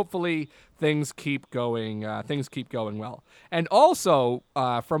that. So hopefully things keep going well. And also,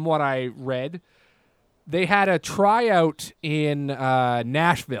 from what I read, they had a tryout in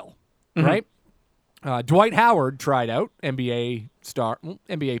Nashville, right? Dwight Howard tried out,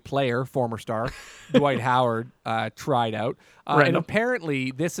 NBA player, former star. Dwight Howard tried out. And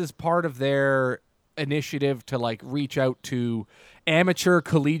apparently this is part of their initiative to like reach out to amateur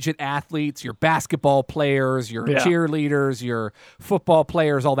collegiate athletes, your basketball players, your cheerleaders, your football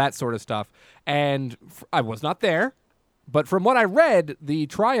players, all that sort of stuff. And I was not there, but from what I read, the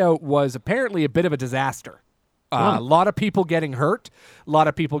tryout was apparently a bit of a disaster. A lot of people getting hurt, a lot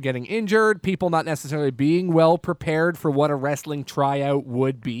of people getting injured, people not necessarily being well prepared for what a wrestling tryout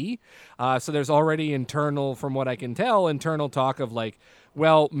would be. So there's already from what I can tell, internal talk of like,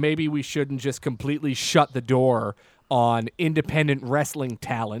 well, maybe we shouldn't just completely shut the door on independent wrestling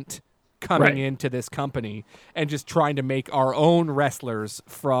talent coming into this company and just trying to make our own wrestlers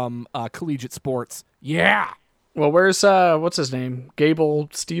from collegiate sports. Yeah. Well, where's, what's his name? Gable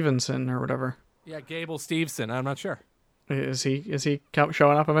Stevenson or whatever. Yeah, Gable Steveson. I'm not sure. Is he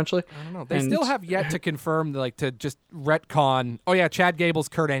showing up eventually? I don't know. They still have yet to confirm, like, to just retcon. Oh yeah, Chad Gable's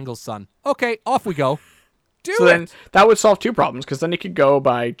Kurt Angle's son. Okay, off we go. Then that would solve two problems, because then he could go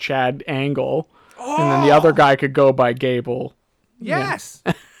by Chad Angle, and then the other guy could go by Gable. Yes.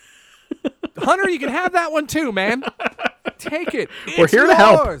 Yeah. Hunter, you can have that one too, man. Take it. We're here to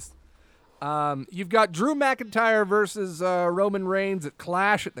help. You've got Drew McIntyre versus Roman Reigns at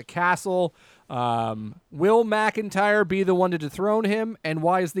Clash at the Castle. Will McIntyre be the one to dethrone him? And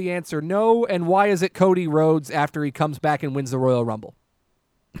why is the answer no? And why is it Cody Rhodes after he comes back and wins the Royal Rumble?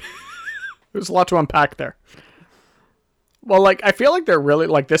 There's a lot to unpack there. Well, like, I feel like they're really,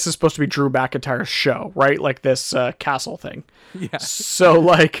 like, this is supposed to be Drew McIntyre's show, right? Like this Castle thing. Yeah. So,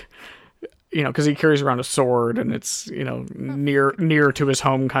 like, you know, because he carries around a sword and it's, you know, near to his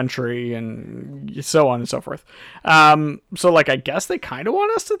home country and so on and so forth. So, like, I guess they kind of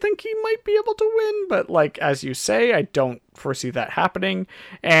want us to think he might be able to win, but, like, as you say, I don't foresee that happening.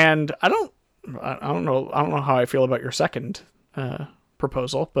 And I don't know how I feel about your second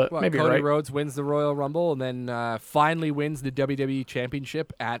proposal, but maybe Cody right. Rhodes wins the Royal Rumble and then finally wins the WWE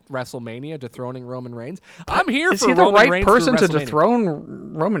Championship at WrestleMania, dethroning Roman Reigns. I'm here for Roman Reigns. Is he the right person to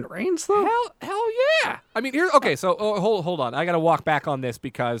dethrone Roman Reigns, though? Hell yeah! I mean, so hold on. I got to walk back on this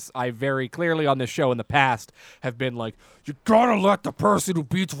because I very clearly on this show in the past have been like, you gotta let the person who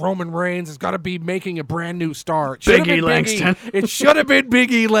beats Roman Reigns has got to be making a brand new star. Big E Langston. It should have been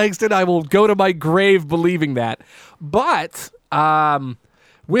Big E Langston. I will go to my grave believing that. But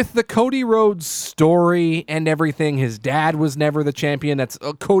with the Cody Rhodes story and everything, his dad was never the champion. That's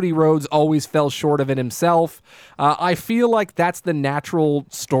Cody Rhodes always fell short of it himself. I feel like that's the natural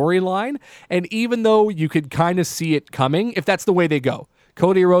storyline. And even though you could kind of see it coming, if that's the way they go,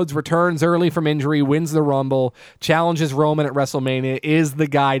 Cody Rhodes returns early from injury, wins the Rumble, challenges Roman at WrestleMania, is the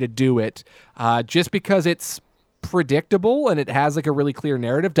guy to do it. Just because it's predictable and it has like a really clear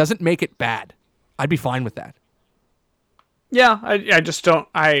narrative doesn't make it bad. I'd be fine with that. Yeah, I just don't.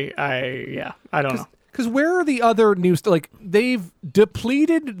 I don't know. Because where are the other news? Like, they've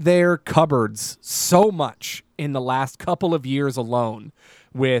depleted their cupboards so much in the last couple of years alone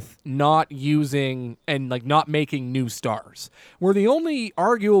with not using and like not making new stars. We're the only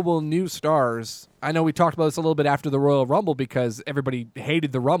arguable new stars. I know we talked about this a little bit after the Royal Rumble because everybody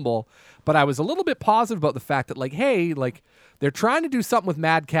hated the Rumble, but I was a little bit positive about the fact that, like, hey, like, they're trying to do something with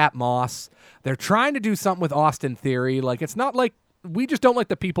Madcap Moss. They're trying to do something with Austin Theory. Like, it's not like we just don't like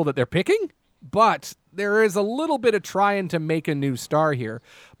the people that they're picking, but there is a little bit of trying to make a new star here.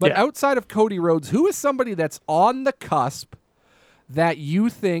 But outside of Cody Rhodes, who is somebody that's on the cusp that you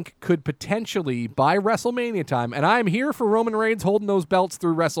think could potentially, by WrestleMania time, and I'm here for Roman Reigns holding those belts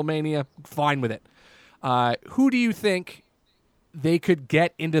through WrestleMania, fine with it. Who do you think they could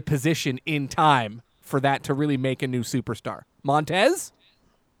get into position in time for that to really make a new superstar? Montez?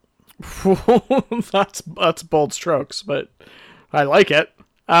 That's bold strokes, but I like it.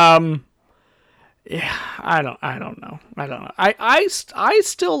 Yeah, I don't know. I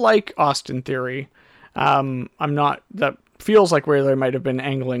still like Austin Theory. I'm not, that feels like where they might have been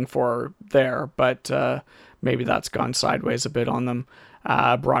angling for there, but maybe that's gone sideways a bit on them.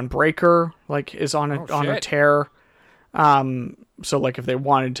 Braun Breaker is on a tear. So like if they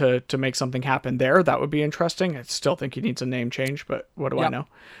wanted to make something happen there, that would be interesting. I still think he needs a name change, but what do I know?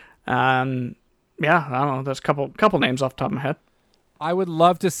 Yeah, I don't know. There's a couple names off the top of my head. I would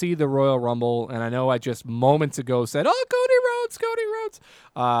love to see the Royal Rumble, and I know I just moments ago said, oh, Cody Rhodes.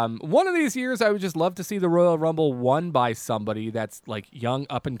 One of these years, I would just love to see the Royal Rumble won by somebody that's like young,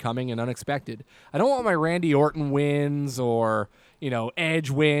 up and coming, and unexpected. I don't want my Randy Orton wins or,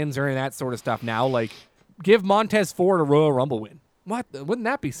 Edge wins or any of that sort of stuff now. Like, give Montez Ford a Royal Rumble win. What? Wouldn't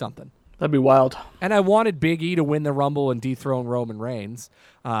that be something? That'd be wild. And I wanted Big E to win the Rumble and dethrone Roman Reigns.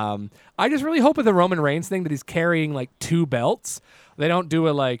 I just really hope with the Roman Reigns thing that he's carrying like 2 belts. They don't do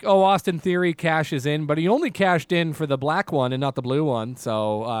it like, oh, Austin Theory cashes in, but he only cashed in for the black one and not the blue one.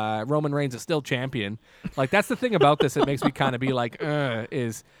 So Roman Reigns is still champion. Like, that's the thing about this that makes me kind of be like,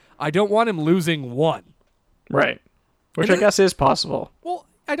 is I don't want him losing one. Right. Which I guess is possible. Well,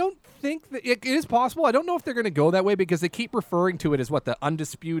 I don't think that it is possible. I don't know if they're going to go that way because they keep referring to it as the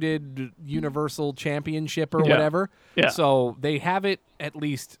undisputed Universal Championship or whatever. Yeah. So they have it at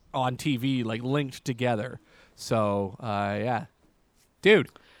least on TV, like linked together. So, yeah. Dude,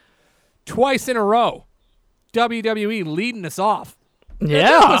 twice in a row, WWE leading us off.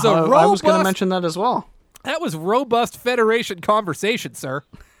 Yeah, I was going to mention that as well. That was robust Federation conversation, sir.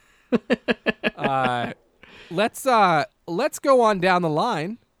 Let's go on down the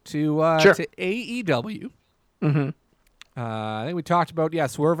line to AEW. Mm-hmm. I think we talked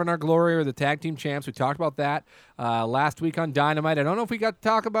about Swerve and Our Glory or the tag team champs. We talked about that last week on Dynamite. I don't know if we got to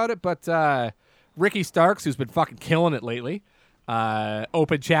talk about it, but Ricky Starks, who's been fucking killing it lately,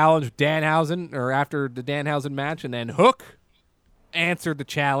 open challenge with Danhausen, or after the Danhausen match, and then Hook answered the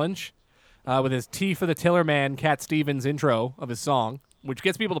challenge with his T for the Tillerman Cat Stevens intro of his song, which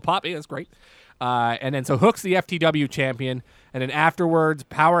gets people to pop. Yeah, that's great. And then so Hook's the FTW champion, and then afterwards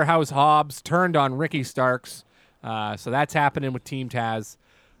Powerhouse Hobbs turned on Ricky Starks. So that's happening with Team Taz.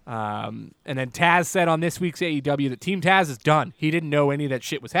 And then Taz said on this week's AEW that Team Taz is done. He didn't know any of that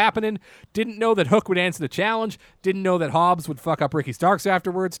shit was happening. Didn't know that Hook would answer the challenge. Didn't know that Hobbs would fuck up Ricky Starks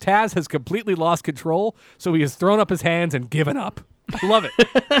afterwards. Taz has completely lost control, so he has thrown up his hands and given up. I love it.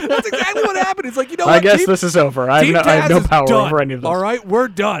 That's exactly what happened. It's like, I guess this is over. I have no power over any of this. All right, we're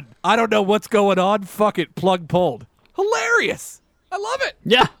done. I don't know what's going on. Fuck it. Plug pulled. Hilarious. I love it.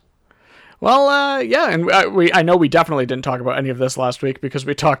 Yeah. Well, and I know we definitely didn't talk about any of this last week because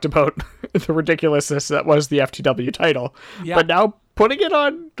we talked about the ridiculousness that was the FTW title. Yeah. But now putting it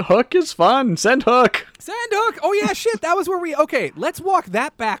on Hook is fun. Send Hook. Send Hook. Oh, yeah, shit. That was where okay, let's walk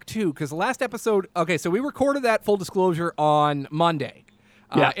that back, too, because the last episode, so we recorded that, full disclosure, on Monday.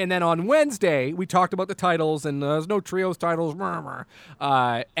 And then on Wednesday, we talked about the titles, and there's no trios titles.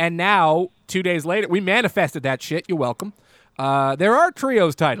 And now, 2 days later, we manifested that shit. You're welcome. There are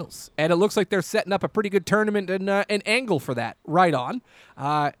trios titles, and it looks like they're setting up a pretty good tournament and an angle for that. Right on.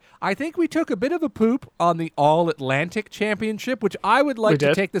 I think we took a bit of a poop on the All-Atlantic Championship, which I would like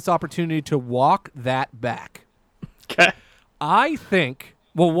to take this opportunity to walk that back. Okay. I think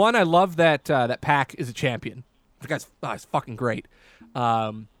Well, one, I love that that Pac is a champion. The guy's it's fucking great.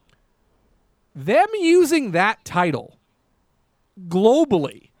 Them using that title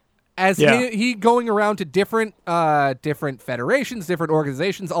globally as he going around to different federations, different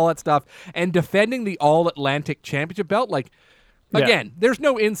organizations, all that stuff, and defending the All Atlantic Championship belt. Like, again, there's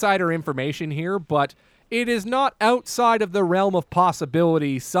no insider information here, but it is not outside of the realm of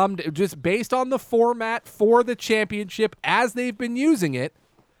possibility. Just based on the format for the championship as they've been using it,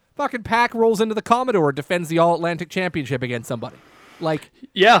 fucking Pac rolls into the Commodore, defends the All Atlantic Championship against somebody. Like,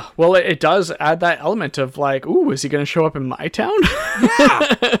 yeah, well, it does add that element of like, ooh, is he going to show up in my town? Yeah,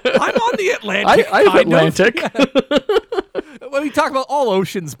 I'm on the Atlantic. I have Atlantic. Yeah. Well, we talk about all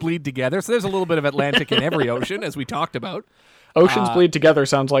oceans bleed together, so there's a little bit of Atlantic in every ocean, as we talked about. Oceans bleed together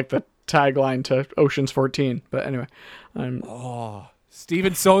sounds like the tagline to Ocean's 14, but anyway.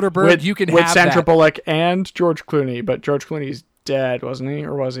 Steven Soderbergh, you can have with Sandra that. Bullock and George Clooney, but George Clooney's dead, wasn't he,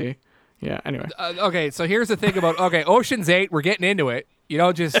 or was he? Yeah, anyway. Okay, so here's the thing about, Ocean's 8, we're getting into it.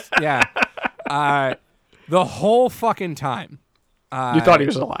 The whole fucking time. You thought he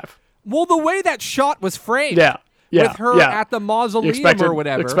was alive. Well, the way that shot was framed. Yeah. With her at the mausoleum or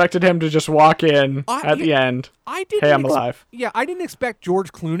whatever. Expected him to just walk in at the end. Hey, I'm alive. Yeah, I didn't expect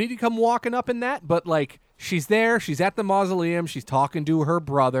George Clooney to come walking up in that, but, like, she's there, she's at the mausoleum, she's talking to her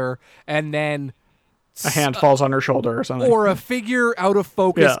brother, and then a hand falls on her shoulder or something. Or a figure out of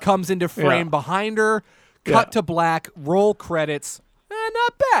focus comes into frame behind her, cut to black, roll credits.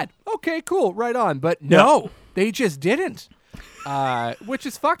 Not bad. Okay, cool, right on. But no, they just didn't. Which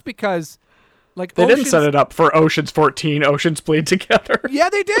is fucked because, like, they didn't set it up for Ocean's 14, Oceans Bleed Together. Yeah,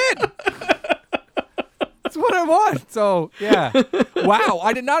 they did. That's what I want. So, yeah. Wow.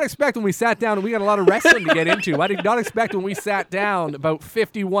 I did not expect when we sat down, and we got a lot of wrestling to get into. I did not expect when we sat down about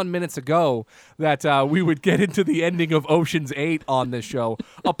 51 minutes ago that we would get into the ending of Ocean's 8 on this show.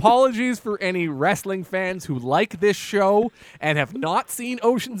 Apologies for any wrestling fans who like this show and have not seen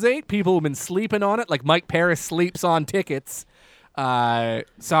Ocean's 8. People who've been sleeping on it, like Mike Paris sleeps on tickets.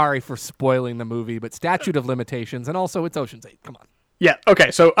 Sorry for spoiling the movie, but statute of limitations, and also it's Ocean's 8. Come on. Yeah, okay,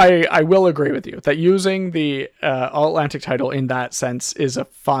 so I will agree with you that using the All-Atlantic title in that sense is a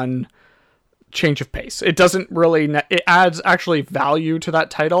fun change of pace. It doesn't really... it adds actually value to that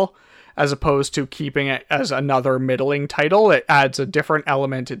title as opposed to keeping it as another middling title. It adds a different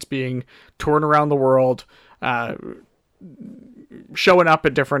element. It's being toured around the world, showing up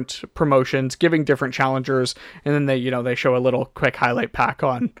at different promotions, giving different challengers, and then they show a little quick highlight pack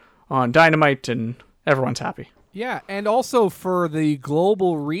on Dynamite, and everyone's happy. Yeah, and also for the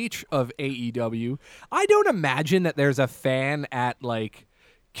global reach of AEW, I don't imagine that there's a fan at, like,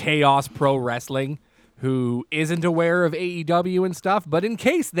 Chaos Pro Wrestling who isn't aware of AEW and stuff, but in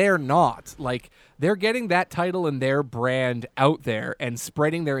case they're not, like, they're getting that title and their brand out there and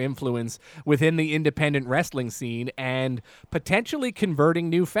spreading their influence within the independent wrestling scene and potentially converting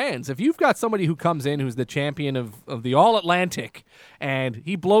new fans. If you've got somebody who comes in who's the champion of the All-Atlantic and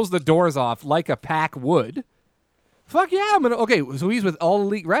he blows the doors off like a Pac would... Fuck yeah, so he's with All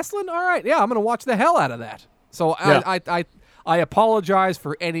Elite Wrestling? All right, yeah, I'm going to watch the hell out of that. So I apologize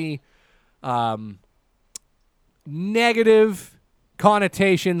for any negative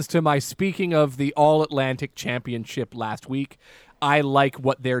connotations to my speaking of the All Atlantic Championship last week. I like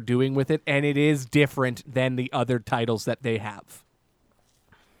what they're doing with it, and it is different than the other titles that they have.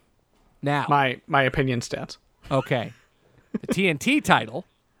 Now, my opinion stands. Okay. The TNT title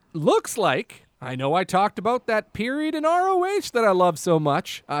looks like... I know I talked about that period in ROH that I love so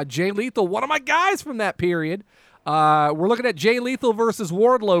much. Jay Lethal, one of my guys from that period. We're looking at Jay Lethal versus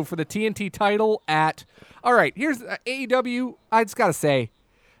Wardlow for the TNT title at... All right, here's AEW. I just got to say,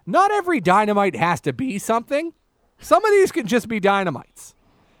 not every Dynamite has to be something. Some of these can just be Dynamites.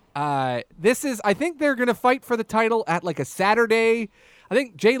 I think they're going to fight for the title at like a Saturday. I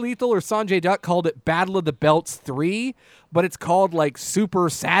think Jay Lethal or Sanjay Dutt called it Battle of the Belts 3, but it's called like Super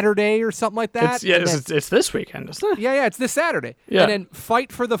Saturday or something like that. It's this weekend, isn't it? Yeah, it's this Saturday. Yeah. And then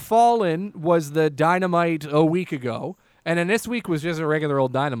Fight for the Fallen was the Dynamite a week ago. And then this week was just a regular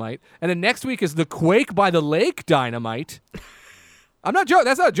old Dynamite. And then next week is the Quake by the Lake Dynamite. I'm not joking.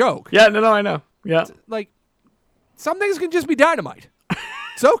 That's not a joke. Yeah, no, I know. Yeah. Like, some things can just be Dynamite.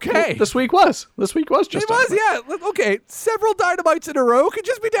 It's okay. This week was just Dynamite. Yeah. Okay, several Dynamites in a row could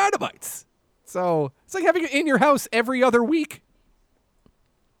just be Dynamites. So it's like having it in your house every other week.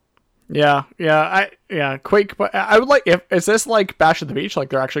 Yeah. Quake. I would like. Is this like Bash at the Beach? Like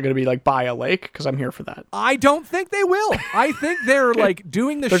they're actually going to be like by a lake? Because I'm here for that. I don't think they will. I think they're like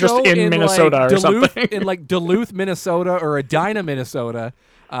doing the they're show just in Minnesota like or Duluth, something. in like Duluth, Minnesota, or Edina, Minnesota.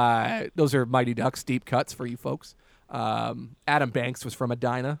 Those are Mighty Ducks deep cuts for you folks. Adam Banks was from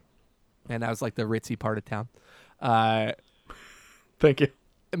Edina, and that was like the ritzy part of town. Thank you.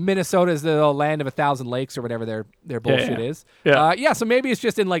 Minnesota is the land of 1,000 lakes or whatever their bullshit is. Yeah. So maybe it's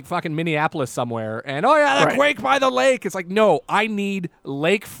just in like fucking Minneapolis somewhere. And the Quake by the lake. It's like, no, I need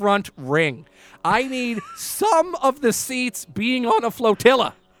lakefront ring. I need some of the seats being on a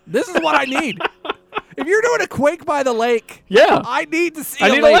flotilla. This is what I need. If you're doing a Quake by the lake, I need to see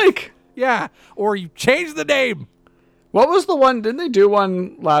a lake. Yeah, or you change the name. What was the one? Didn't they do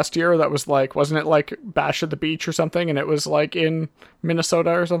one last year that was like, wasn't it like Bash at the Beach or something? And it was like in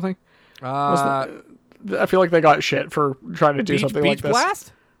Minnesota or something? I feel like they got shit for trying to do something like this. Beach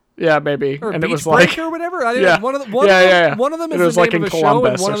Blast? Yeah, maybe. Or and Beach it was Break like or whatever. I think one of them is the name of a show,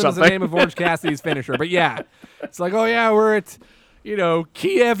 and one of them is the name of Orange Cassidy's finisher. But yeah, it's like, we're at,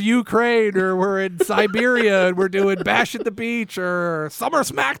 Kiev, Ukraine, or we're in Siberia, and we're doing Bash at the Beach or Summer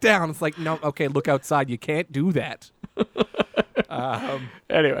Smackdown. It's like, no, okay, look outside. You can't do that.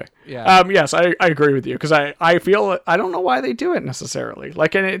 Anyway, yes, I agree with you, because I feel I don't know why they do it necessarily.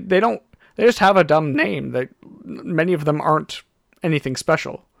 Like, and they just have a dumb name that many of them aren't anything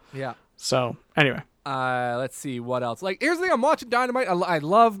special. Yeah. So anyway, let's see what else. Like, here's the thing: I'm watching Dynamite. I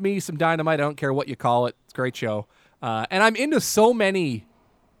love me some Dynamite. I don't care what you call it. It's a great show, and I'm into so many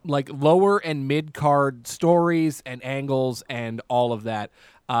like lower and mid card stories and angles and all of that.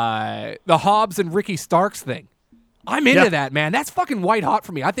 The Hobbs and Ricky Starks thing. I'm into that, man. That's fucking white hot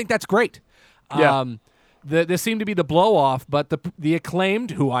for me. I think that's great. This seemed to be the blow off, but the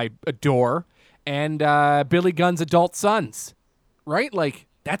Acclaimed, who I adore, and Billy Gunn's adult sons, right? Like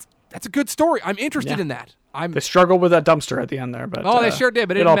that's a good story. I'm interested in that. They struggled with that dumpster at the end there, but they sure did.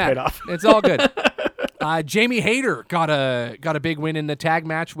 But it all paid off. It's all good. Jamie Hayter got a big win in the tag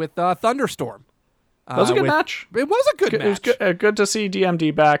match with Thunderstorm. That was a good match. It was a good match. It was good to see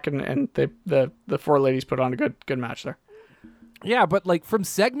DMD back, and the four ladies put on a good match there. Yeah, but like from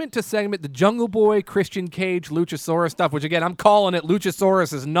segment to segment, the Jungle Boy, Christian Cage, Luchasaurus stuff, which again, I'm calling it,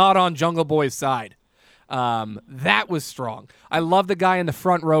 Luchasaurus is not on Jungle Boy's side. That was strong. I love the guy in the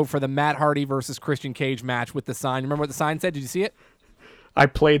front row for the Matt Hardy versus Christian Cage match with the sign. Remember what the sign said? Did you see it? I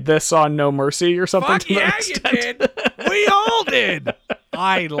played this on No Mercy or something. Fuck yeah, you did. We all did.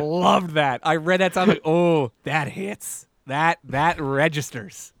 I loved that. I read that, so I'm like, oh, that hits. That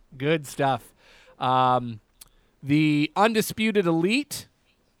registers. Good stuff. The Undisputed Elite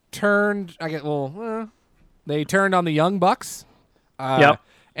turned. They turned on the Young Bucks. And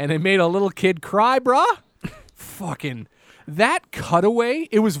they made a little kid cry, brah. Fucking that cutaway.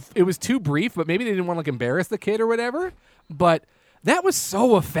 It was too brief, but maybe they didn't want to like embarrass the kid or whatever. But that was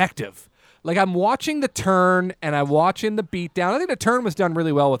so effective. Like, I'm watching the turn and I'm watching the beatdown. I think the turn was done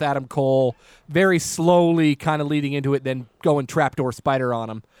really well with Adam Cole, very slowly kind of leading into it, then going trapdoor spider on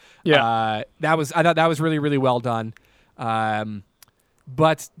him. Yeah, I thought that was really, really well done.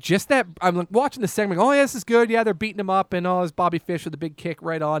 But just that, I'm like watching the segment, oh yeah, this is good. Yeah, they're beating him up, and there's Bobby Fish with a big kick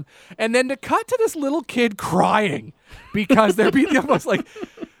right on, and then to cut to this little kid crying because they're beating him. I was like,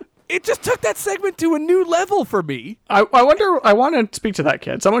 it just took that segment to a new level for me. I wonder. I want to speak to that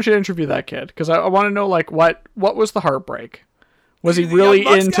kid. Someone should interview that kid, because I want to know like what was the heartbreak? Was he really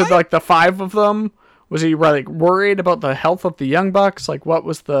into like the five of them? Was he like worried about the health of the Young Bucks? Like, what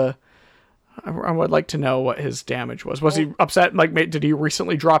was the? I would like to know what his damage was. Was he upset? Like, did he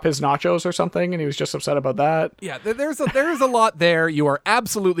recently drop his nachos or something, and he was just upset about that? Yeah, there's a lot there. You are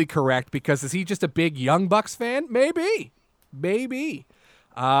absolutely correct, because is he just a big Young Bucks fan? Maybe.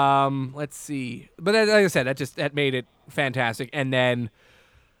 Let's see. But like I said, that made it fantastic. And then,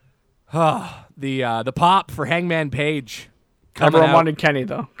 the pop for Hangman Page. Everyone wanted Kenny,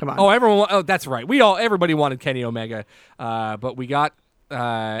 though. Come on. Oh, that's right. Everybody wanted Kenny Omega. But we got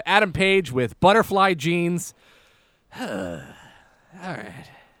Adam Page with butterfly jeans. All right.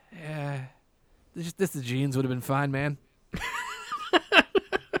 Yeah. The jeans would have been fine, man.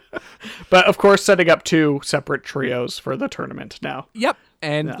 But, of course, setting up two separate trios for the tournament now. Yep.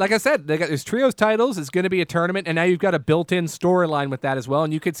 And like I said, they got these trios titles. It's going to be a tournament, and now you've got a built-in storyline with that as well.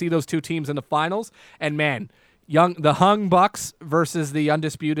 And you could see those two teams in the finals. And, man, the Hung Bucks versus the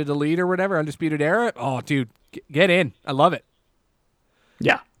Undisputed Elite or whatever, Undisputed Era. Oh, dude, get in. I love it.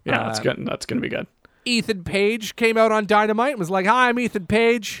 Yeah, that's good. That's going to be good. Ethan Page came out on Dynamite and was like, "Hi, I'm Ethan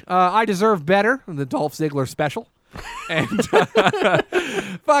Page. I deserve better." The Dolph Ziggler special. And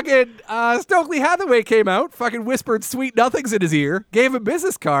fucking Stokely Hathaway came out, fucking whispered sweet nothings in his ear, gave him a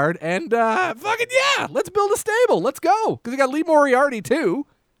business card, and fucking yeah, let's build a stable. Let's go. Because we got Lee Moriarty too.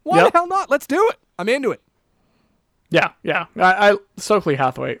 Why the hell not? Let's do it. I'm into it. Yeah. I Stokely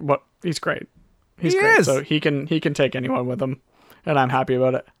Hathaway, he's great. He's great. Is. So he can take anyone with him, and I'm happy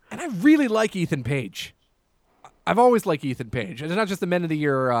about it. And I really like Ethan Page. I've always liked Ethan Page. It's not just the Men of the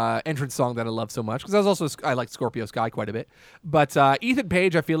Year entrance song that I love so much, because I like Scorpio Sky quite a bit. But Ethan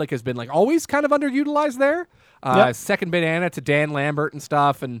Page, I feel like, has been like always kind of underutilized there. Second banana to Dan Lambert and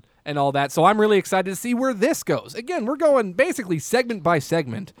stuff and all that. So I'm really excited to see where this goes. Again, we're going basically segment by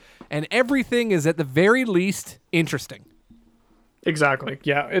segment, and everything is at the very least interesting. Exactly.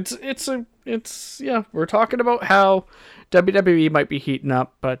 Yeah. It's we're talking about how WWE might be heating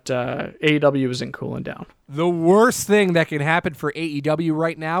up, but AEW isn't cooling down. The worst thing that can happen for AEW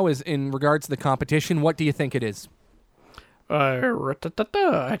right now is in regards to the competition. What do you think it is? I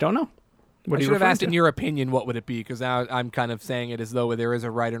don't know. I should have asked in your opinion, what would it be? Because now I'm kind of saying it as though there is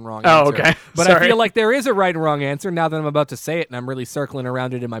a right and wrong answer. Oh, okay. But Sorry. I feel like there is a right and wrong answer now that I'm about to say it, and I'm really circling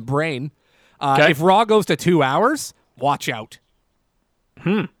around it in my brain. If Raw goes to 2 hours, watch out.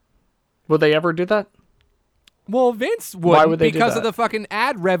 Will they ever do that? Well, Vince would. Why would they because do of that? the fucking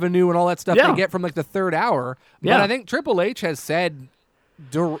ad revenue and all that stuff they get from like the third hour. But Yeah. I think Triple H has said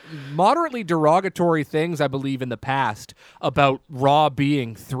moderately derogatory things, I believe, in the past about Raw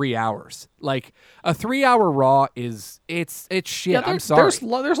being 3 hours. Like a 3 hour Raw is it's shit. I'm sorry.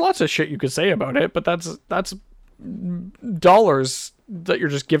 There's lots of shit you could say about it, but that's dollars that you're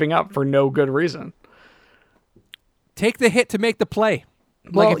just giving up for no good reason. Take the hit to make the play.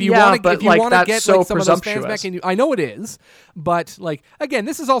 Well, like if you yeah, want but, to like, get that's so like some of those fans presumptuous. back in, I know it is, but like again,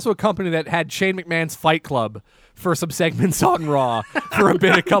 this is also a company that had Shane McMahon's Fight Club for some segments on Raw for a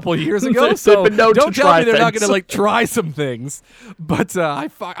bit a couple years ago. They've So been known don't to tell try me they're not things. going to like try some things. But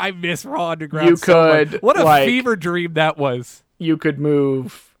I miss Raw Underground. You so much. could, What a like- fever dream that was. You could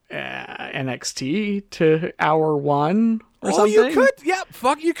move NXT to hour 1 or something. You could. Yeah,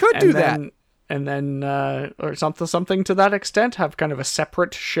 you could do that. And then or something to that extent, have kind of a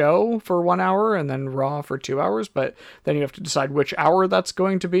separate show for 1 hour and then Raw for 2 hours, but then you have to decide which hour that's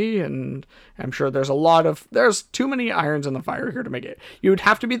going to be, and I'm sure there's too many irons in the fire here to make it. You would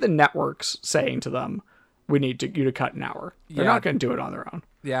have to be the networks saying to them, we need you to cut an hour. They're not going to do it on their own.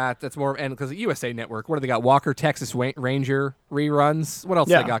 Yeah, that's more, and because the USA Network, what do they got? Walker, Texas Ranger reruns. What else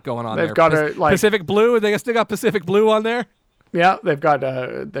they got going on there? They've got Pacific Blue. They still got Pacific Blue on there. Yeah, they've got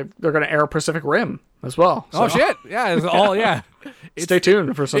they're going to air Pacific Rim as well. So. Oh shit! Yeah, it's all Stay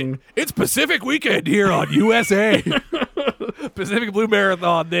tuned for some. It's Pacific Weekend here on USA. Pacific Blue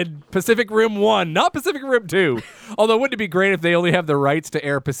Marathon, then Pacific Rim 1, not Pacific Rim 2. Although, wouldn't it be great if they only have the rights to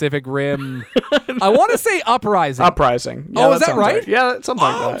air Pacific Rim? I want to say Uprising. Uprising. Yeah, Oh, is that right? Yeah, something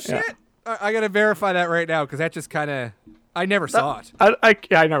like that. Shit! Yeah. I gotta verify that right now because that just kind of I never saw it.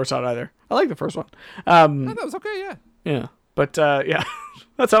 I never saw it either. I like the first one. I thought it was okay. Yeah. Yeah. But, yeah,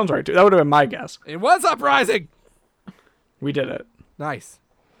 that sounds right, too. That would have been my guess. It was Uprising. We did it. Nice.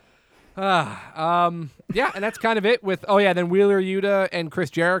 Yeah, and that's kind of it with, then Wheeler Yuta and Chris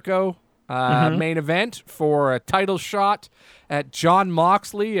Jericho, main event for a title shot at John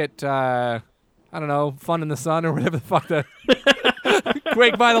Moxley at, I don't know, Fun in the Sun or whatever the fuck the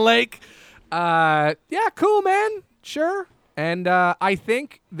Quake by the Lake. Yeah, cool, man. Sure. And I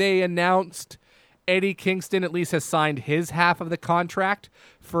think they announced Eddie Kingston at least has signed his half of the contract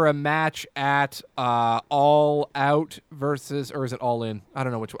for a match at All Out versus, or is it All In? I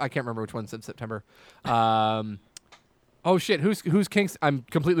don't know which. I can't remember which one's in September. Oh shit, who's Kingston? I'm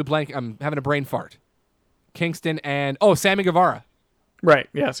completely blank. I'm having a brain fart. Kingston and Sammy Guevara. Right.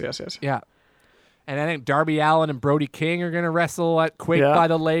 Yes. Yeah. And I think Darby Allin and Brody King are going to wrestle at Quake by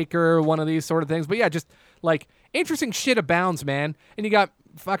the Lake or one of these sort of things. But yeah, just like interesting shit abounds, man. And you got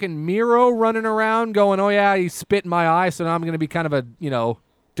fucking Miro running around going, oh yeah, he spit in my eye, so now I'm going to be kind of a,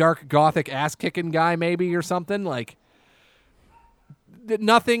 dark gothic ass-kicking guy maybe or something. Like,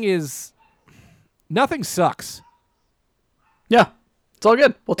 nothing sucks. Yeah. It's all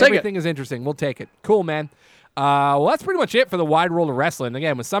good. We'll take Everything is interesting. We'll take it. Cool, man. Well, that's pretty much it for the wide world of wrestling.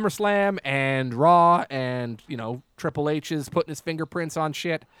 Again, with SummerSlam and Raw and, Triple H is putting his fingerprints on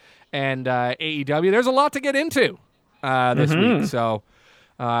shit and AEW, there's a lot to get into this week. So,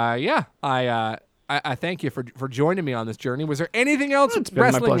 I thank you for joining me on this journey. Was there anything else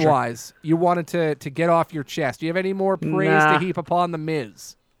wrestling-wise you wanted to get off your chest? Do you have any more praise to heap upon The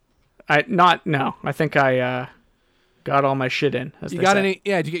Miz? No. I think I got all my shit in. As You they got say. any?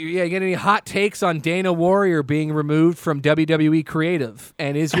 Yeah, did you get any hot takes on Dana Warrior being removed from WWE Creative?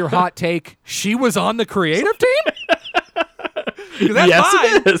 And is your hot take she was on the creative team? Yes,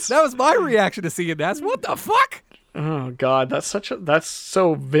 it is. That was my reaction to seeing that. What the fuck? Oh God, that's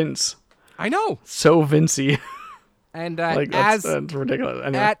so Vince. I know. So Vincey. And that's ridiculous.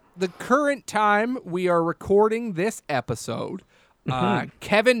 Anyway. At the current time we are recording this episode,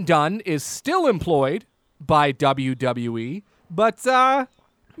 Kevin Dunn is still employed by WWE, but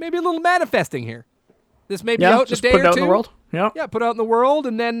maybe a little manifesting here. This may be out in a just day put or it out two. in the world. Yeah. Yeah, put it out in the world,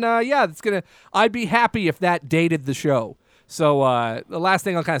 and then I'd be happy if that dated the show. So the last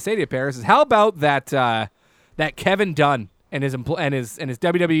thing I'll kind of say to you, Paris, is how about that Kevin Dunn and his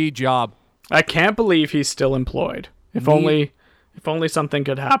WWE job? I can't believe he's still employed. If only something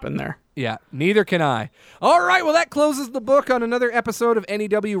could happen there. Yeah, neither can I. All right, well, that closes the book on another episode of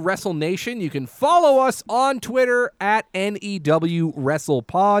NEW Wrestle Nation. You can follow us on Twitter at NEW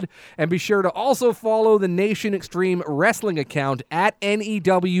WrestlePod, and be sure to also follow the Nation Extreme Wrestling account at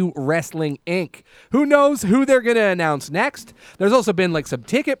NEW Wrestling Inc. Who knows who they're going to announce next? There's also been like some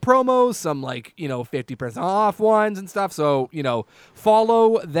ticket promos, some 50% off ones and stuff. So,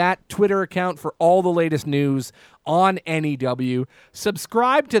 follow that Twitter account for all the latest news on NEW.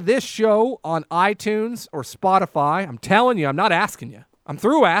 Subscribe to this show on iTunes or Spotify. I'm telling you, I'm not asking you. I'm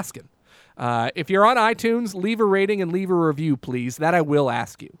through asking. If you're on iTunes, leave a rating and leave a review, please. That I will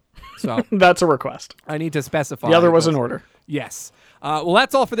ask you. So that's a request. I need to specify. The other was in order. Yes. Well,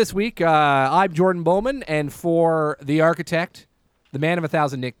 that's all for this week. I'm Jordan Bowman, and for the architect, the man of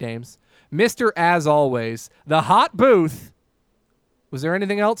 1,000 nicknames, Mr. As Always, the Hot Booth. Was there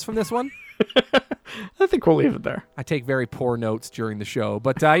anything else from this one? I think we'll leave it there. I take very poor notes during the show.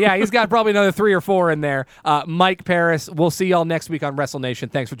 But yeah, he's got probably another 3 or 4 in there. Mike Paris, we'll see y'all next week on Wrestle Nation.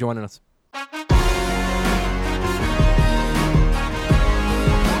 Thanks for joining us.